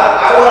 listen, God,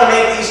 I want to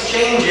make these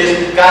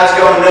changes. God's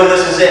going, no,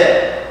 this is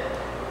it.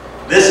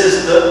 This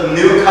is the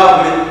new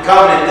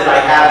covenant that I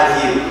have with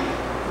you.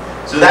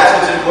 So that's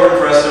what's important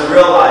for us to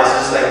realize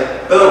is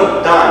like,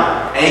 boom,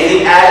 done.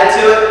 Anything added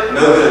to it?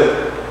 No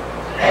good.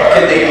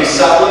 Can they be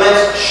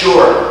supplements?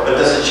 Sure. But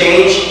does it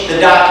change the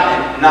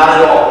document? Not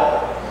at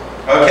all.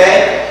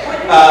 Okay? What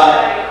did you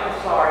say? I'm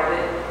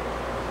sorry.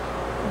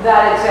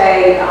 That it's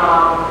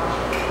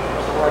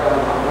what's the word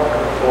I'm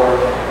looking for?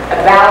 A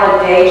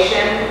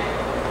validation.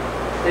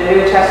 The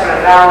New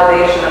Testament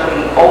validation of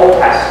the Old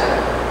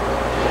Testament.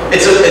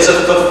 It's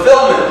a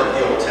fulfillment of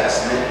the Old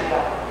Testament.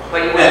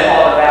 But you wouldn't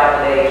call it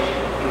validation.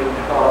 You would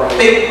call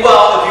it...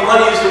 Well, if you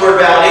want to use the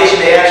word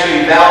validation, they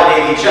actually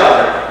validate each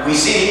other. We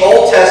see the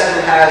Old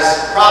Testament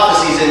has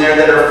prophecies in there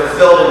that are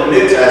fulfilled in the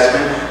New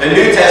Testament. The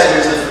New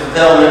Testament is the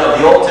fulfillment of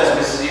the Old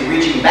Testament, so you're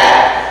reaching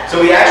back. So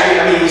we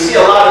see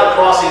a lot of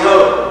crossing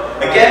over.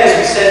 Again, as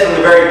we said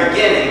from the very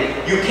beginning,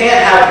 you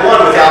can't have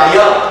one without the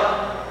other.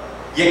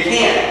 You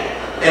can't.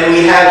 And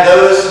we have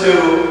those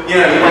who, you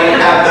might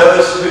have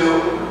those who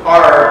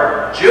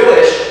are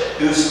Jewish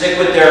who stick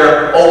with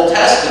their Old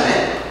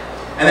Testament.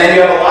 And then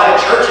you have a lot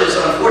of churches,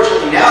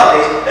 unfortunately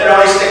nowadays, that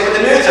only stick with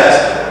the New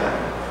Testament.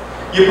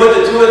 You put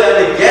the two of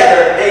them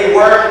together, they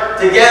work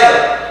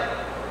together.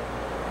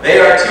 They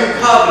are two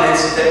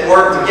covenants that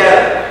work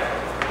together.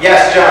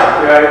 Yes,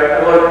 John?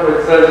 Yeah, I like what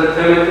it says in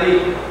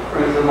Timothy,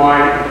 brings to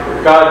mind,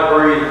 God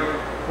breathed,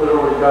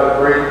 literally God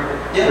breathed,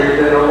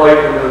 breathed in life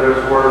into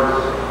those words.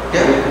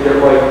 Yeah. You get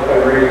life by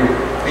reading.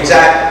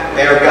 Exactly.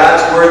 They are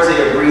God's words, they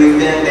are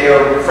breathed in, they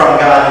are from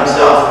God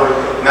Himself.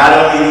 Not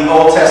only the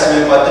Old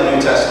Testament, but the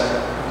New Testament.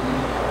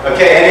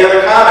 Okay, any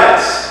other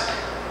comments?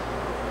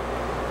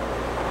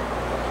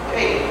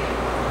 Okay.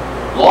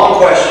 Long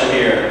question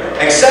here.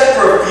 Except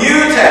for a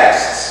few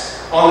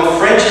texts on the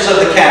fringes of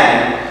the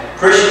canon,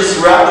 Christians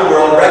throughout the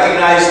world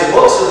recognize the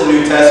books of the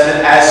New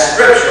Testament as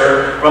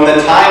Scripture from the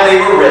time they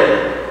were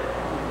written.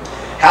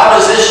 How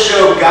does this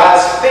show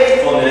God's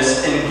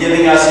faithfulness in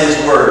giving us His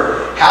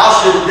Word? How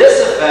should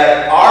this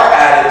affect our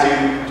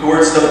attitude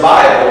towards the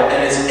Bible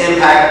and its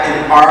impact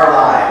in our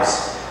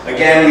lives?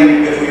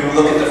 Again, if we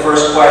look at the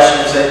first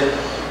question, is that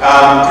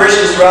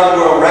Christians throughout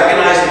the world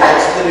recognize the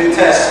books of the New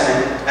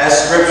Testament as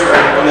Scripture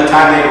from the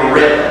time they were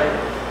written.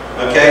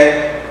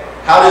 Okay?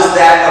 How does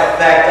that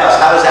affect us?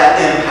 How does that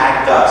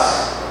impact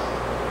us?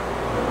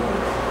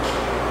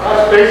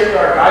 That's basically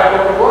our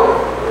guidebook of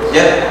life.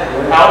 Yeah.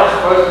 How it's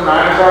supposed to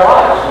manage our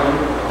lives.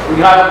 When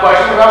we have a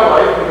question about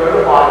life, we go to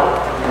the Bible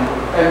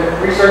and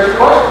research the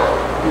question.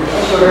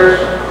 So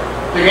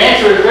the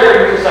answer is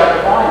there, you just have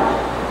to find it.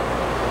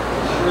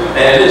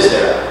 And it is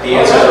there. The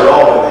answers are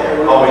always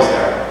there. Always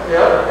there.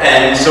 Yep.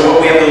 And so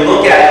what we have to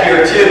look at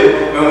here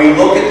too, when we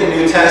look at the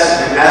New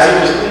Testament, as it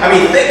was, I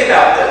mean, think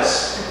about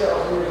this.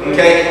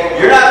 Okay?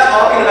 You're not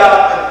talking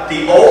about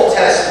the Old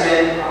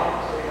Testament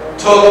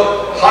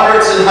took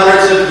hundreds and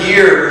hundreds of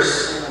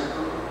years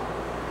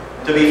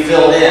to be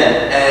filled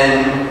in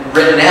and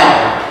written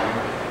out.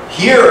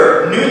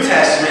 Here, New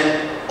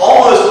Testament,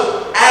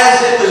 almost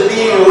as it was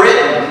being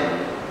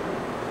written,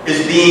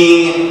 is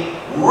being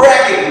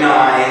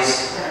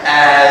recognized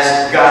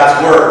as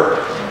God's Word.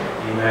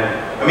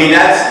 Amen. I mean,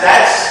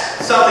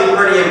 that's something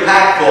pretty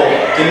impactful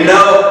to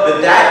know that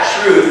that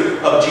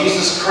truth of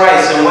Jesus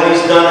Christ and what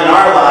He's done in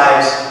our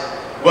lives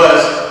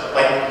was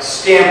like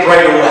stamped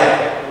right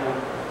away.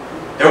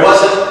 There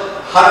wasn't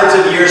hundreds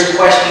of years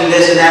questioning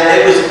this and that.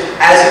 It was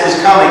as it was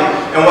coming.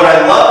 And what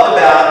I loved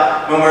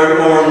about when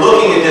we're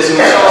looking at this, and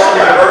we saw some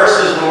of the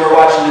verses when we were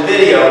watching the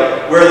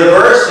video, where the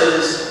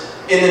verses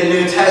in the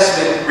New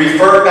Testament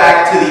refer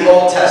back to the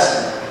Old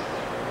Testament.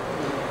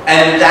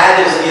 And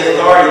that is the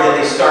authority that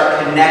they start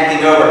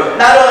connecting over.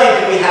 Not only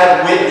do we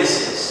have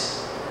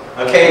witnesses,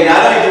 okay,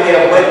 not only do we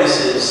have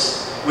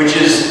witnesses, which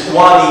is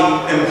one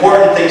of the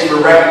important things for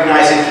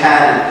recognizing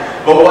canon,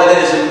 but what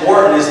is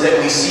important is that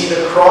we see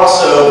the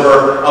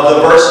crossover of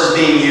the verses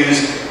being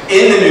used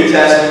in the New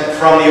Testament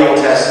from the Old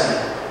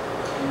Testament.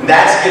 And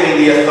that's giving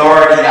the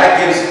authority,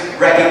 that gives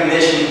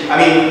recognition. I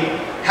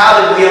mean,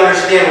 how did we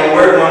understand when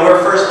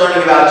we're first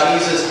learning about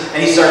Jesus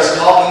and He starts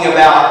talking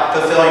about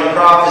fulfilling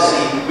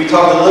prophecy? We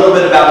talked a little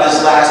bit about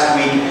this last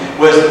week,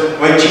 was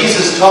when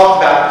Jesus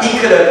talked about, he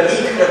could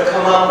have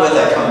come up with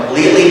a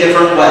completely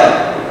different way.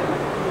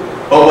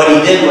 But what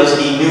He did was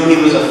He knew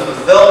He was a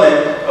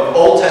fulfillment of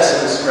Old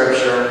Testament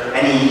Scripture,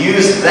 and He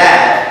used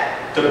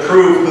that to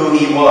prove who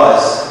He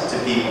was to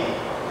people.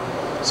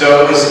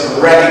 So it was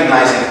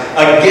recognizing.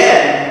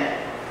 Again,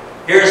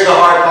 here's the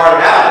hard part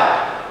about it.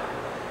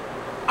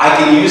 I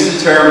can use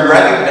the term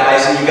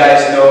recognize, and you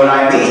guys know what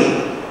I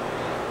mean.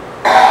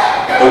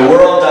 The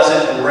world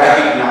doesn't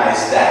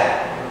recognize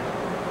that.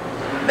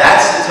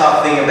 That's the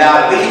tough thing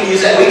about it. We can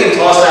use that, we can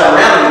toss that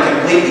around and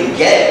completely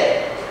get it.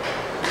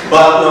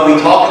 But when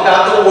we talk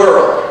about the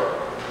world,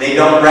 they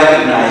don't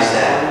recognize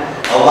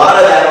that. A lot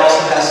of that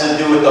also has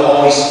to do with the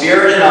Holy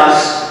Spirit in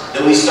us,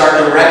 that we start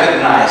to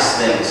recognize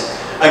things.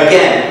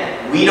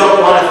 Again, we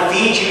don't want to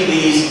feed you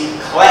these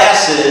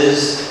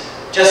classes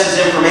just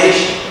as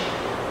information.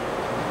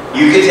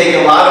 You could take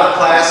a lot of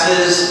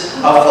classes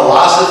of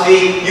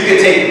philosophy. You could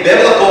take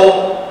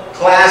biblical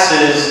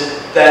classes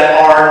that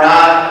are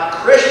not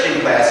Christian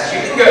classes.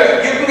 You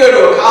can go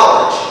to a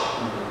college.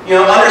 You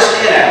know,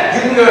 understand that.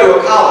 You can go to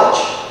a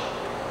college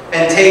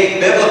and take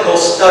biblical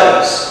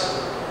studies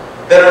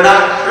that are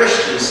not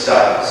Christian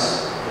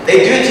studies.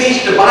 They do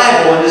teach the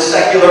Bible in the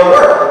secular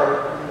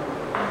world,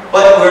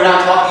 but we're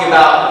not talking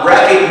about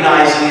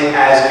recognizing it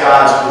as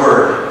God's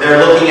Word. They're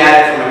looking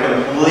at it from a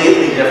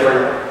completely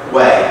different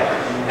way.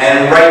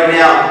 And right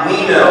now,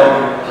 we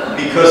know,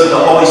 because of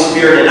the Holy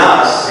Spirit in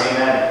us,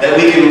 amen, that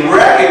we can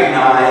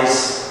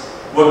recognize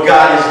what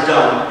God has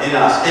done in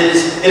us.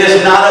 It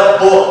is not a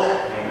book.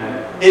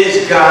 Amen. It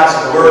is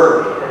God's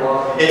Word.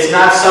 It's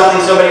not something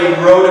somebody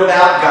wrote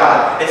about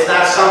God. It's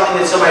not something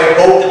that somebody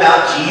hoped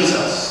about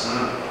Jesus.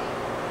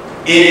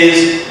 It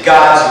is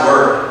God's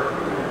Word.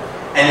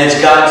 And it's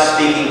God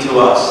speaking to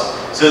us.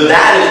 So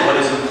that is what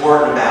is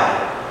important about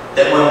it.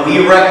 That when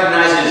we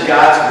recognize it as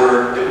God's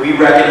Word, that we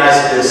recognize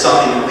it as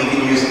something that we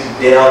can use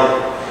daily.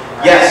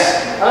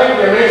 Yes? I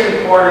think the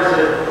amazing part is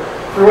that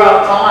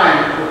throughout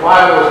time, the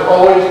Bible has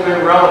always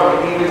been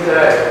relevant, even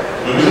today.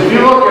 Because if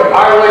you look at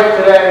our life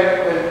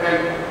today and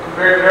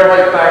compare to their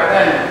life back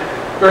then,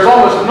 there's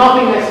almost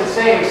nothing that's the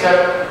same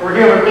except we're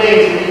human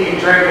beings and eating,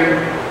 drinking,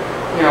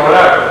 you know,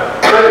 whatever.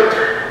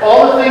 But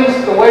all the things,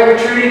 the way we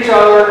treat each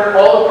other,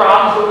 all the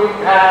problems that we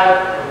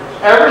have,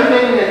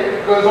 everything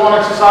that goes on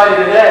in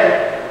society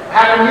today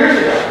happened years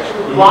ago.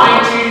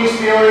 Lying, cheating,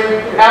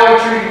 stealing, how we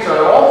treat each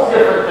other, all the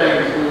different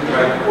things.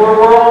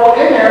 We're all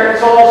in there, and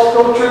it's all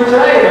still true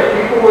today. And if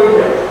people would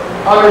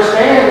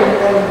understand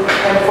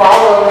and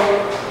follow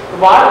the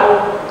Bible,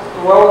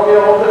 the world would be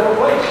a whole different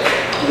place.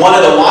 One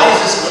of the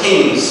wisest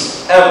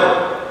kings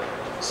ever,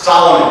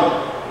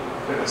 Solomon,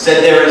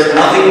 said there is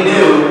nothing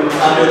new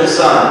under the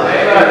sun.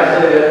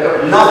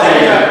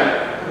 Nothing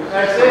new.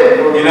 That's it.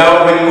 You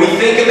know, when we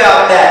think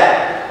about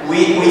that,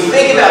 we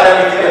think about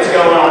everything that's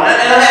going on.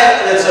 And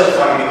that's so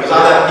funny because I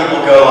have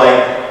people go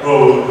like,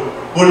 oh,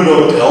 what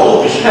about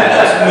television?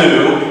 That's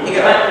new. You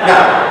go, no.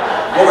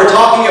 What we're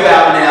talking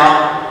about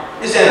now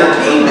is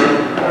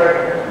entertainment.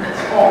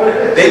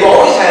 They've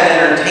always had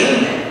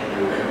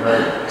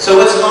entertainment. So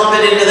let's lump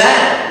it into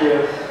that.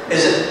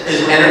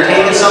 Is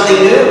entertainment something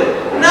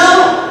new?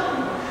 No.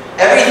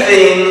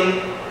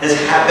 Everything has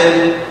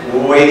happened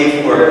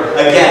way before.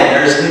 Again,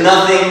 there's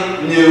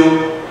nothing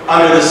new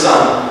under the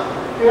sun.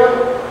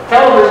 Yeah.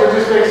 Television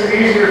just makes it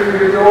easier for you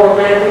to do all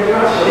the bad things you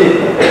want to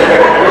do.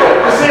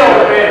 To see all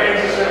the bad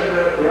things you shouldn't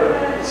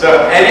do.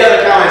 So, any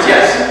other comments?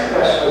 Yes?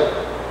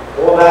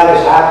 All that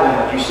is happening,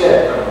 like you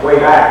said, from way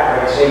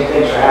back. Like I same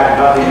things are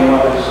happening, nothing new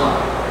under the sun.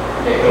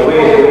 But we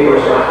as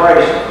believers in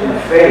Christ, in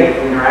faith,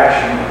 in our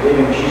action,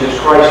 believing in Jesus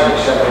Christ and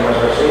accepting Him as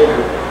our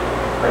Savior.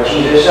 Like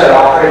Jesus said,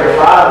 I'll pray to the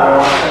Father,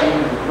 and I'll send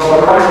you no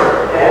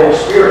comfort, the Holy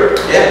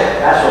Spirit. Yeah.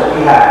 That's what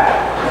we have.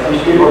 And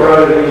these people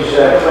go to these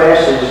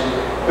classes,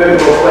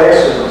 biblical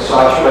classes and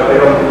such, but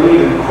they don't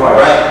believe in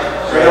Christ. Right.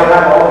 So they don't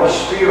have the Holy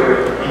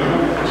Spirit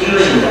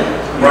teaching them.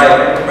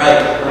 Right,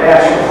 right. They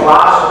have some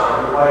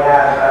philosopher who might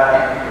have,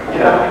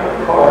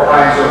 all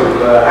kinds of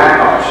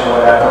hang-ups and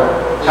whatever,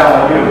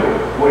 telling you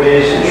what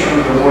is the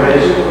truth and what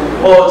isn't.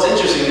 Well, it's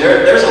interesting.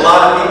 There's a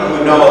lot of people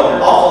who know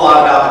an awful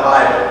lot about the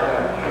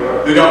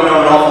Bible, who don't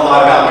know an awful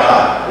lot about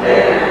God.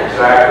 Yeah,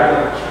 exactly.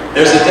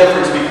 There's a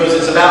difference because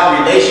it's about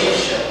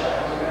relationship.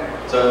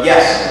 So,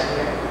 yes.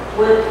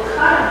 What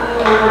kind of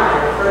blew my mind,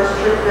 the first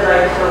trip that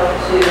I took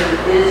to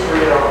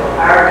Israel,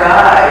 our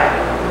guide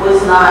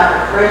was not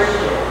a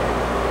Christian,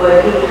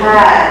 but he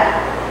had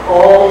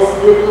all this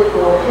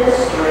biblical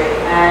history,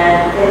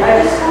 and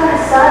I just kind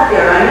of sat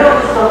there. I know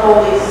it was the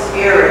Holy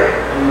Spirit,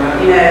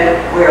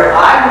 where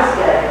I was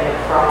getting it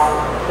from,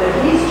 but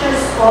he's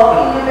just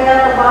talking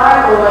about the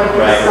Bible like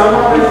it's some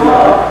other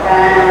book,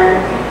 and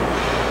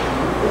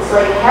it's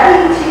like, how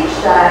do you teach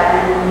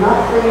that and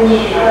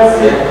nothing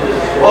doesn't?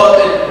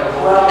 Well,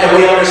 and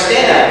we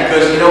understand that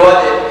because you know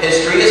what?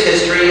 History is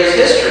history is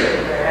history.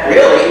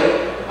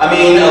 Really. I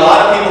mean, a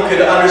lot of people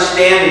could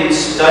understand and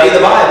study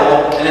the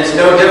Bible, and it's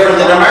no different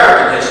than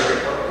American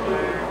history.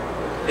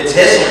 It's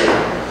history.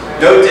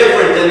 No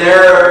different than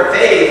there are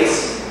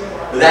faiths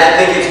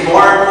that think it's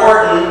more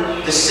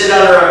important to sit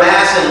under a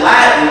mass in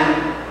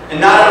Latin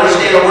and not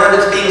understand a word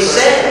that's being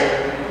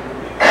said.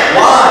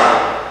 Why?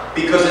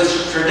 Because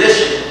it's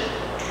tradition.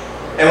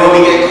 And when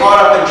we get caught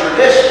up in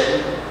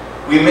tradition,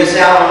 we miss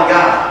out on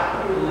God.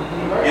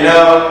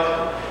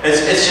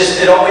 It's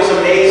just, it always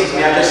amazes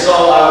me. I was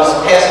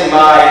passing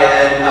by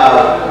and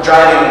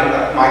driving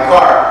my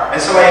car, and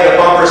somebody had a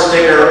bumper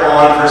sticker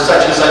on for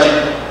such and such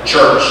a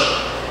church.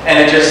 And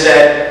it just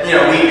said,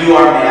 we do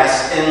our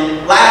Mass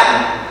in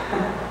Latin.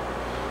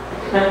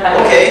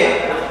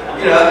 Okay,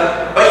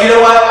 but you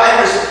know what? I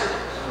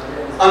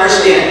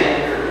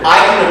understand. I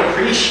can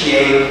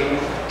appreciate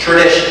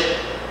tradition.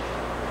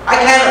 I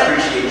can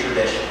appreciate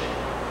tradition.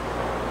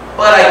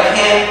 But I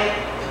can't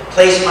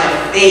place my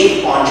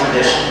faith on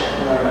tradition.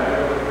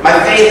 My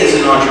faith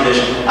isn't on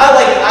tradition. I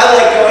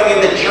like going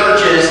into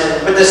churches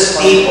with the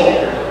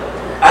steeple.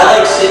 I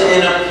like sitting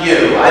in a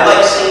pew. I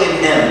like singing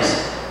hymns.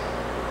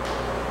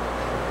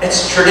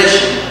 It's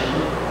tradition.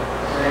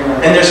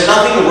 And there's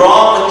nothing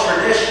wrong with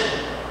tradition.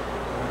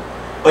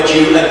 But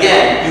you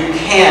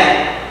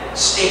can't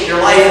stake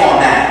your life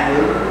on that.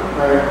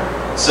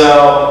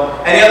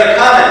 So, any other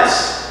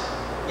comments?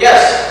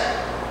 Yes?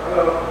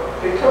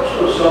 They touched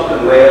on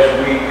something last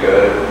week.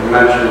 You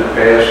mentioned in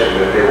passing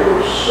that there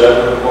were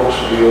 7 books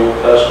of the Old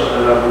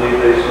Testament, I believe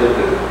they said,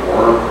 that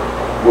weren't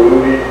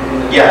quoted in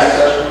the New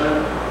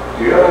Testament.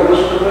 Do you have a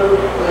list of those?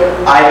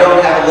 I don't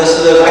have a list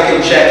of those. I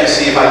can check to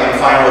see if I can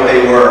find what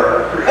they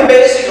were. And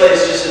basically,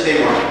 it's just that they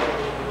weren't.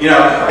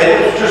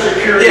 It's just a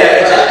curiosity.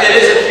 Yeah, it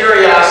is a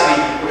curiosity.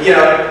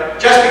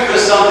 Just because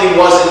something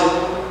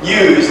wasn't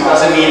used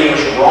doesn't mean it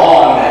was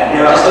wrong then.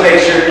 Just to make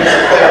sure, just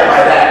to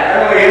clarify that.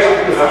 I only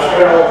asked because I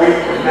spent all week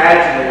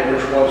imagining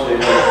which ones they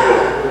might do.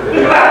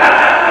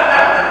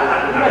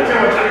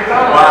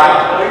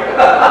 Wow.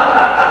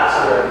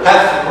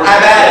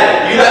 Have at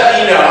it. You let me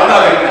know. I'm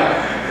not going to know.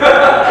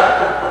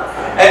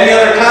 Any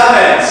other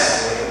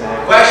comments?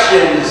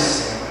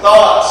 Questions?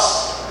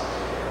 Thoughts?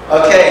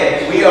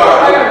 Okay, we are.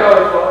 I got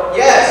another thought.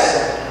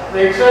 Yes.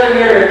 They said in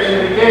there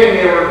in the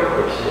beginning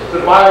the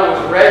Bible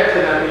was read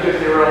to them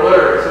because they were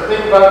illiterate. So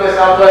think about this,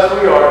 how blessed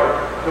we are.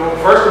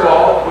 First of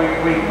all, we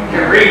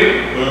can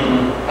read,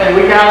 and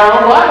we can have our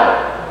own Bible.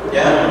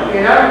 Yeah.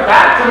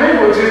 That to me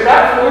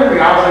that floored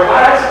me. I was like,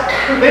 wow,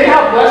 think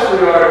how blessed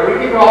we are. We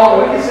can go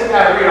home, we can sit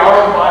down and read our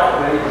own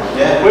Bible.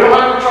 Yeah. We don't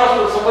have to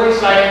trust what somebody's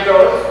saying to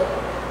us.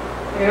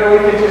 We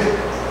can just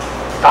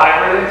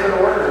dive right into the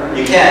Word.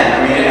 You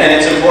can. And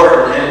it's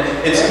important. And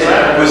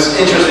it was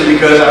interesting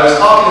because I was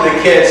talking to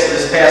the kids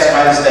this past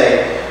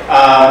Wednesday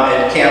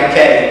at Camp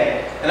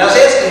K, and I was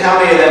asking how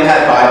many of them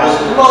had Bibles.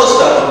 Most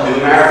of them do.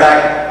 Matter of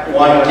fact,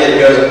 one kid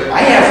goes,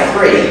 "I have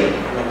 3."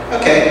 I'm like,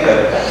 okay,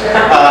 good.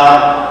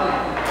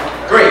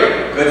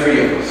 Great, good for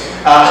you.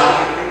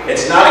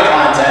 It's not a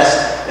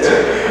contest.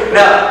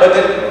 No, but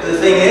the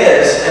thing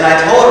is, and I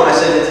told him, I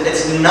said,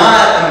 it's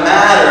not a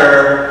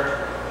matter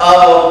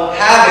of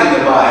having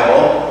the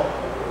Bible,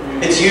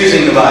 it's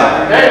using the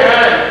Bible.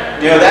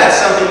 That's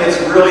something that's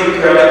really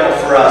critical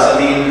for us.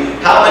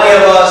 How many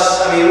of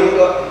us,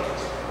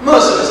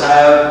 most of us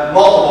have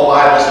multiple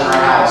Bibles in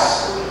our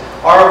house.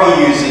 Are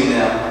we using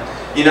them?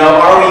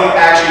 Are we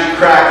actually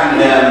cracking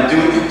them?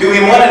 Do we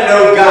want to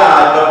know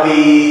God, but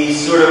we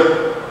sort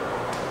of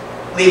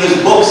leave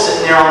his books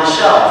sitting there on the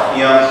shelf?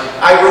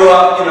 I grew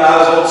up, I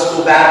was old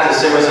school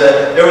Baptist. There was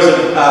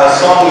a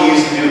song we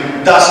used to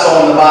do, "Dust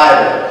on the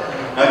Bible."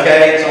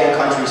 Okay, it's an old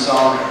country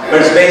song,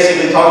 but it's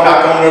basically talking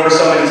about going over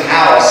somebody's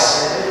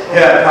house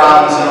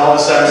problems, and all of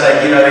a sudden it's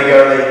like, you know,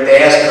 they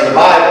ask for the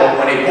Bible,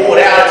 when they pull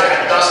it out, it's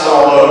got dust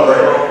all over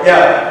it.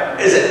 Yeah,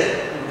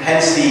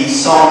 hence the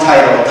song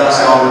title,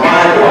 Dust on the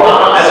Bible,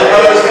 as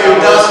opposed to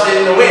Dust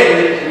in the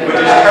Wind, which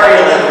is Curry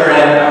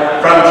Lindgren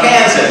from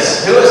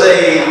Kansas, who is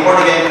a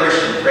born-again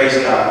Christian, praise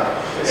God.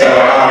 So,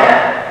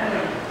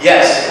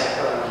 yes?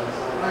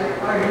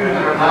 I use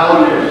an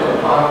analogy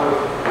sometimes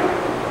with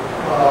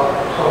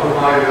some of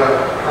my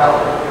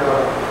Catholic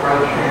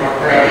friends from my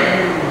past.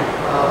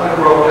 I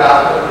grew up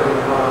Catholic and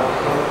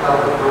some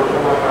Catholic person,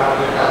 my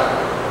family's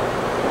Catholic.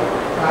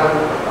 And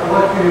I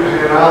like to use the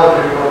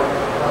analogy of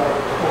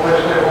when they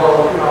say,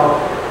 well, you know,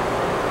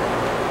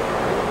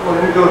 well,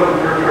 you go to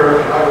your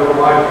church, I go to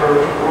my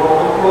church, we're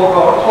all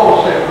God, it's all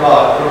the same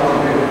God, you know what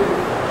I mean?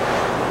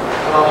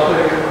 And I'll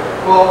say,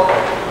 well,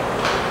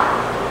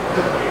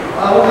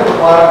 I look at the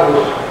Bible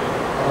as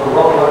a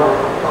love letter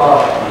from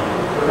God,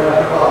 to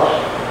us.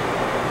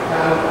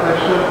 And I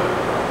said,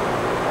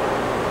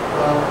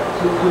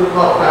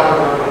 not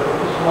family, but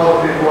to some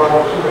other people I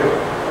would say,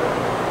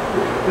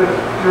 if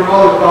your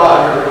mother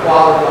died or your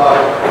father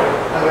died,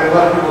 and they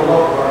left you a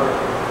love letter,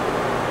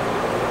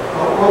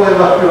 or they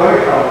left you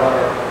any kind of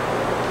letter,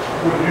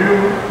 would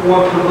you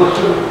want to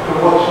listen to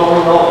what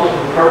someone else's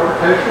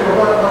interpretation of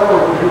that letter,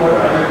 or would you like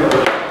to read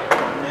it?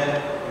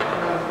 And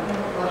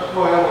that's the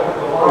way I look at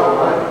the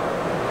Bible.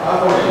 I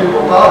want to see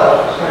what God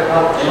has to say,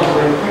 not what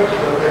somebody thinks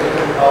that they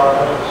think God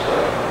has to say.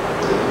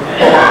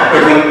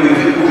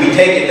 If we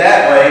take it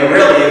that way,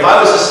 really, if I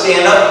was to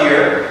stand up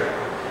here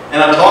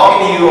and I'm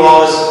talking to you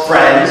all as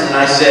friends, and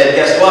I said,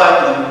 guess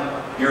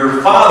what?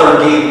 Your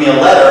father gave me a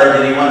letter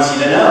that he wants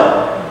you to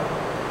know.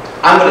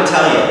 I'm going to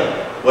tell you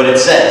what it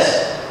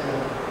says.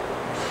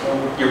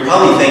 You're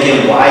probably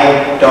thinking,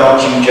 why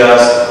don't you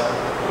just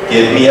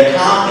give me a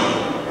copy?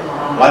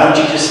 Why don't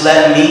you just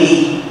let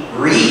me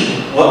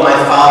read what my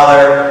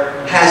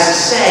father has to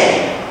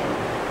say?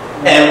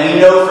 And we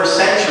know for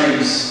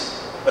centuries,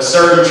 a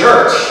certain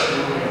church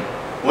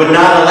would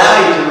not allow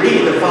you to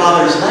read the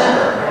Father's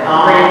letter.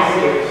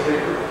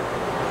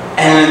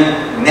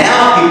 And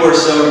now people are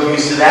so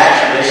used to that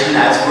tradition,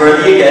 that's where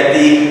you get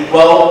the,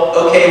 well,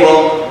 okay,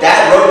 well,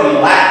 Dad wrote in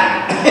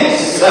Latin.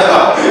 so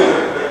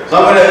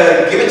I'm going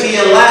to give it to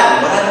you in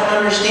Latin, but I don't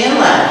understand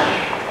Latin.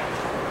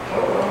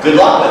 Good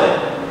luck with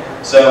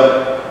it.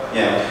 So,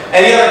 yeah.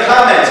 Any other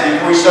comments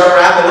before we start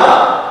wrapping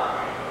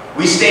up?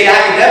 We stayed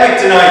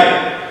academic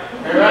tonight.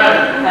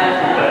 Amen.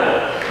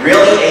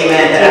 Really?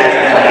 Amen to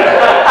academic.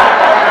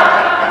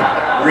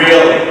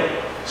 Really?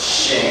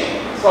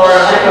 Shame. Sorry,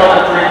 I'm picking up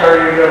at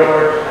 3:30 to go to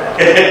work.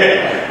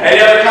 Any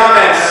other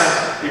comments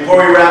before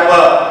we wrap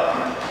up?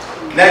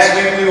 Next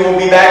week we will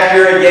be back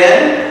here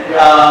again.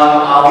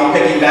 I'll be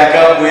picking back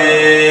up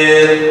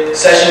with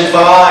session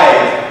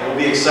 5. We'll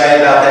be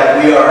excited about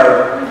that. We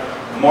are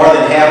more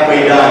than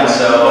halfway done,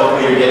 so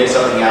hopefully you're getting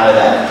something out of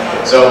that.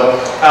 So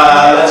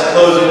let's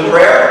close in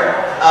prayer.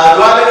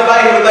 Do I have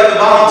anybody who would like to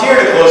volunteer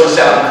to close us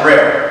out in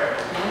prayer?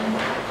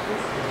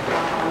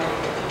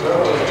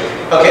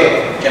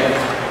 Okay, Jim.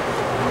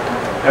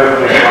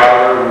 Heavenly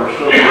Father, we're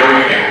so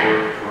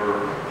grateful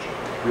for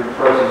your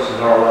presence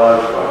in our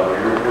lives, Father.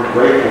 We're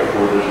grateful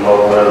for this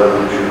love letter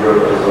that you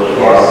wrote to us,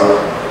 Father,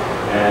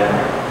 and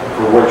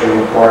for what you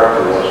impart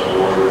to us,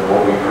 Lord, and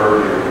what we've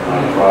heard here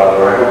tonight,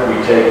 Father. I hope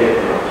we take it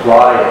and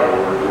apply it,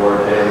 Lord, to our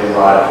daily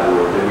lives,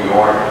 Lord, that we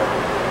aren't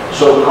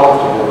so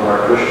comfortable in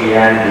our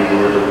Christianity,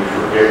 Lord, that we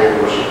forget what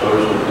we're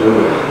supposed to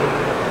do.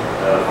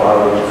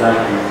 Father, we thank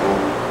you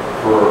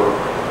for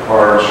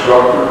our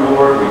instructor,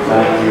 Lord. We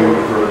thank you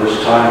for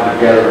this time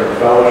together in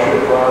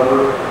fellowship,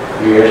 Father.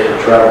 We ask for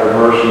travel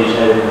mercies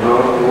heading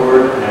home,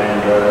 Lord, and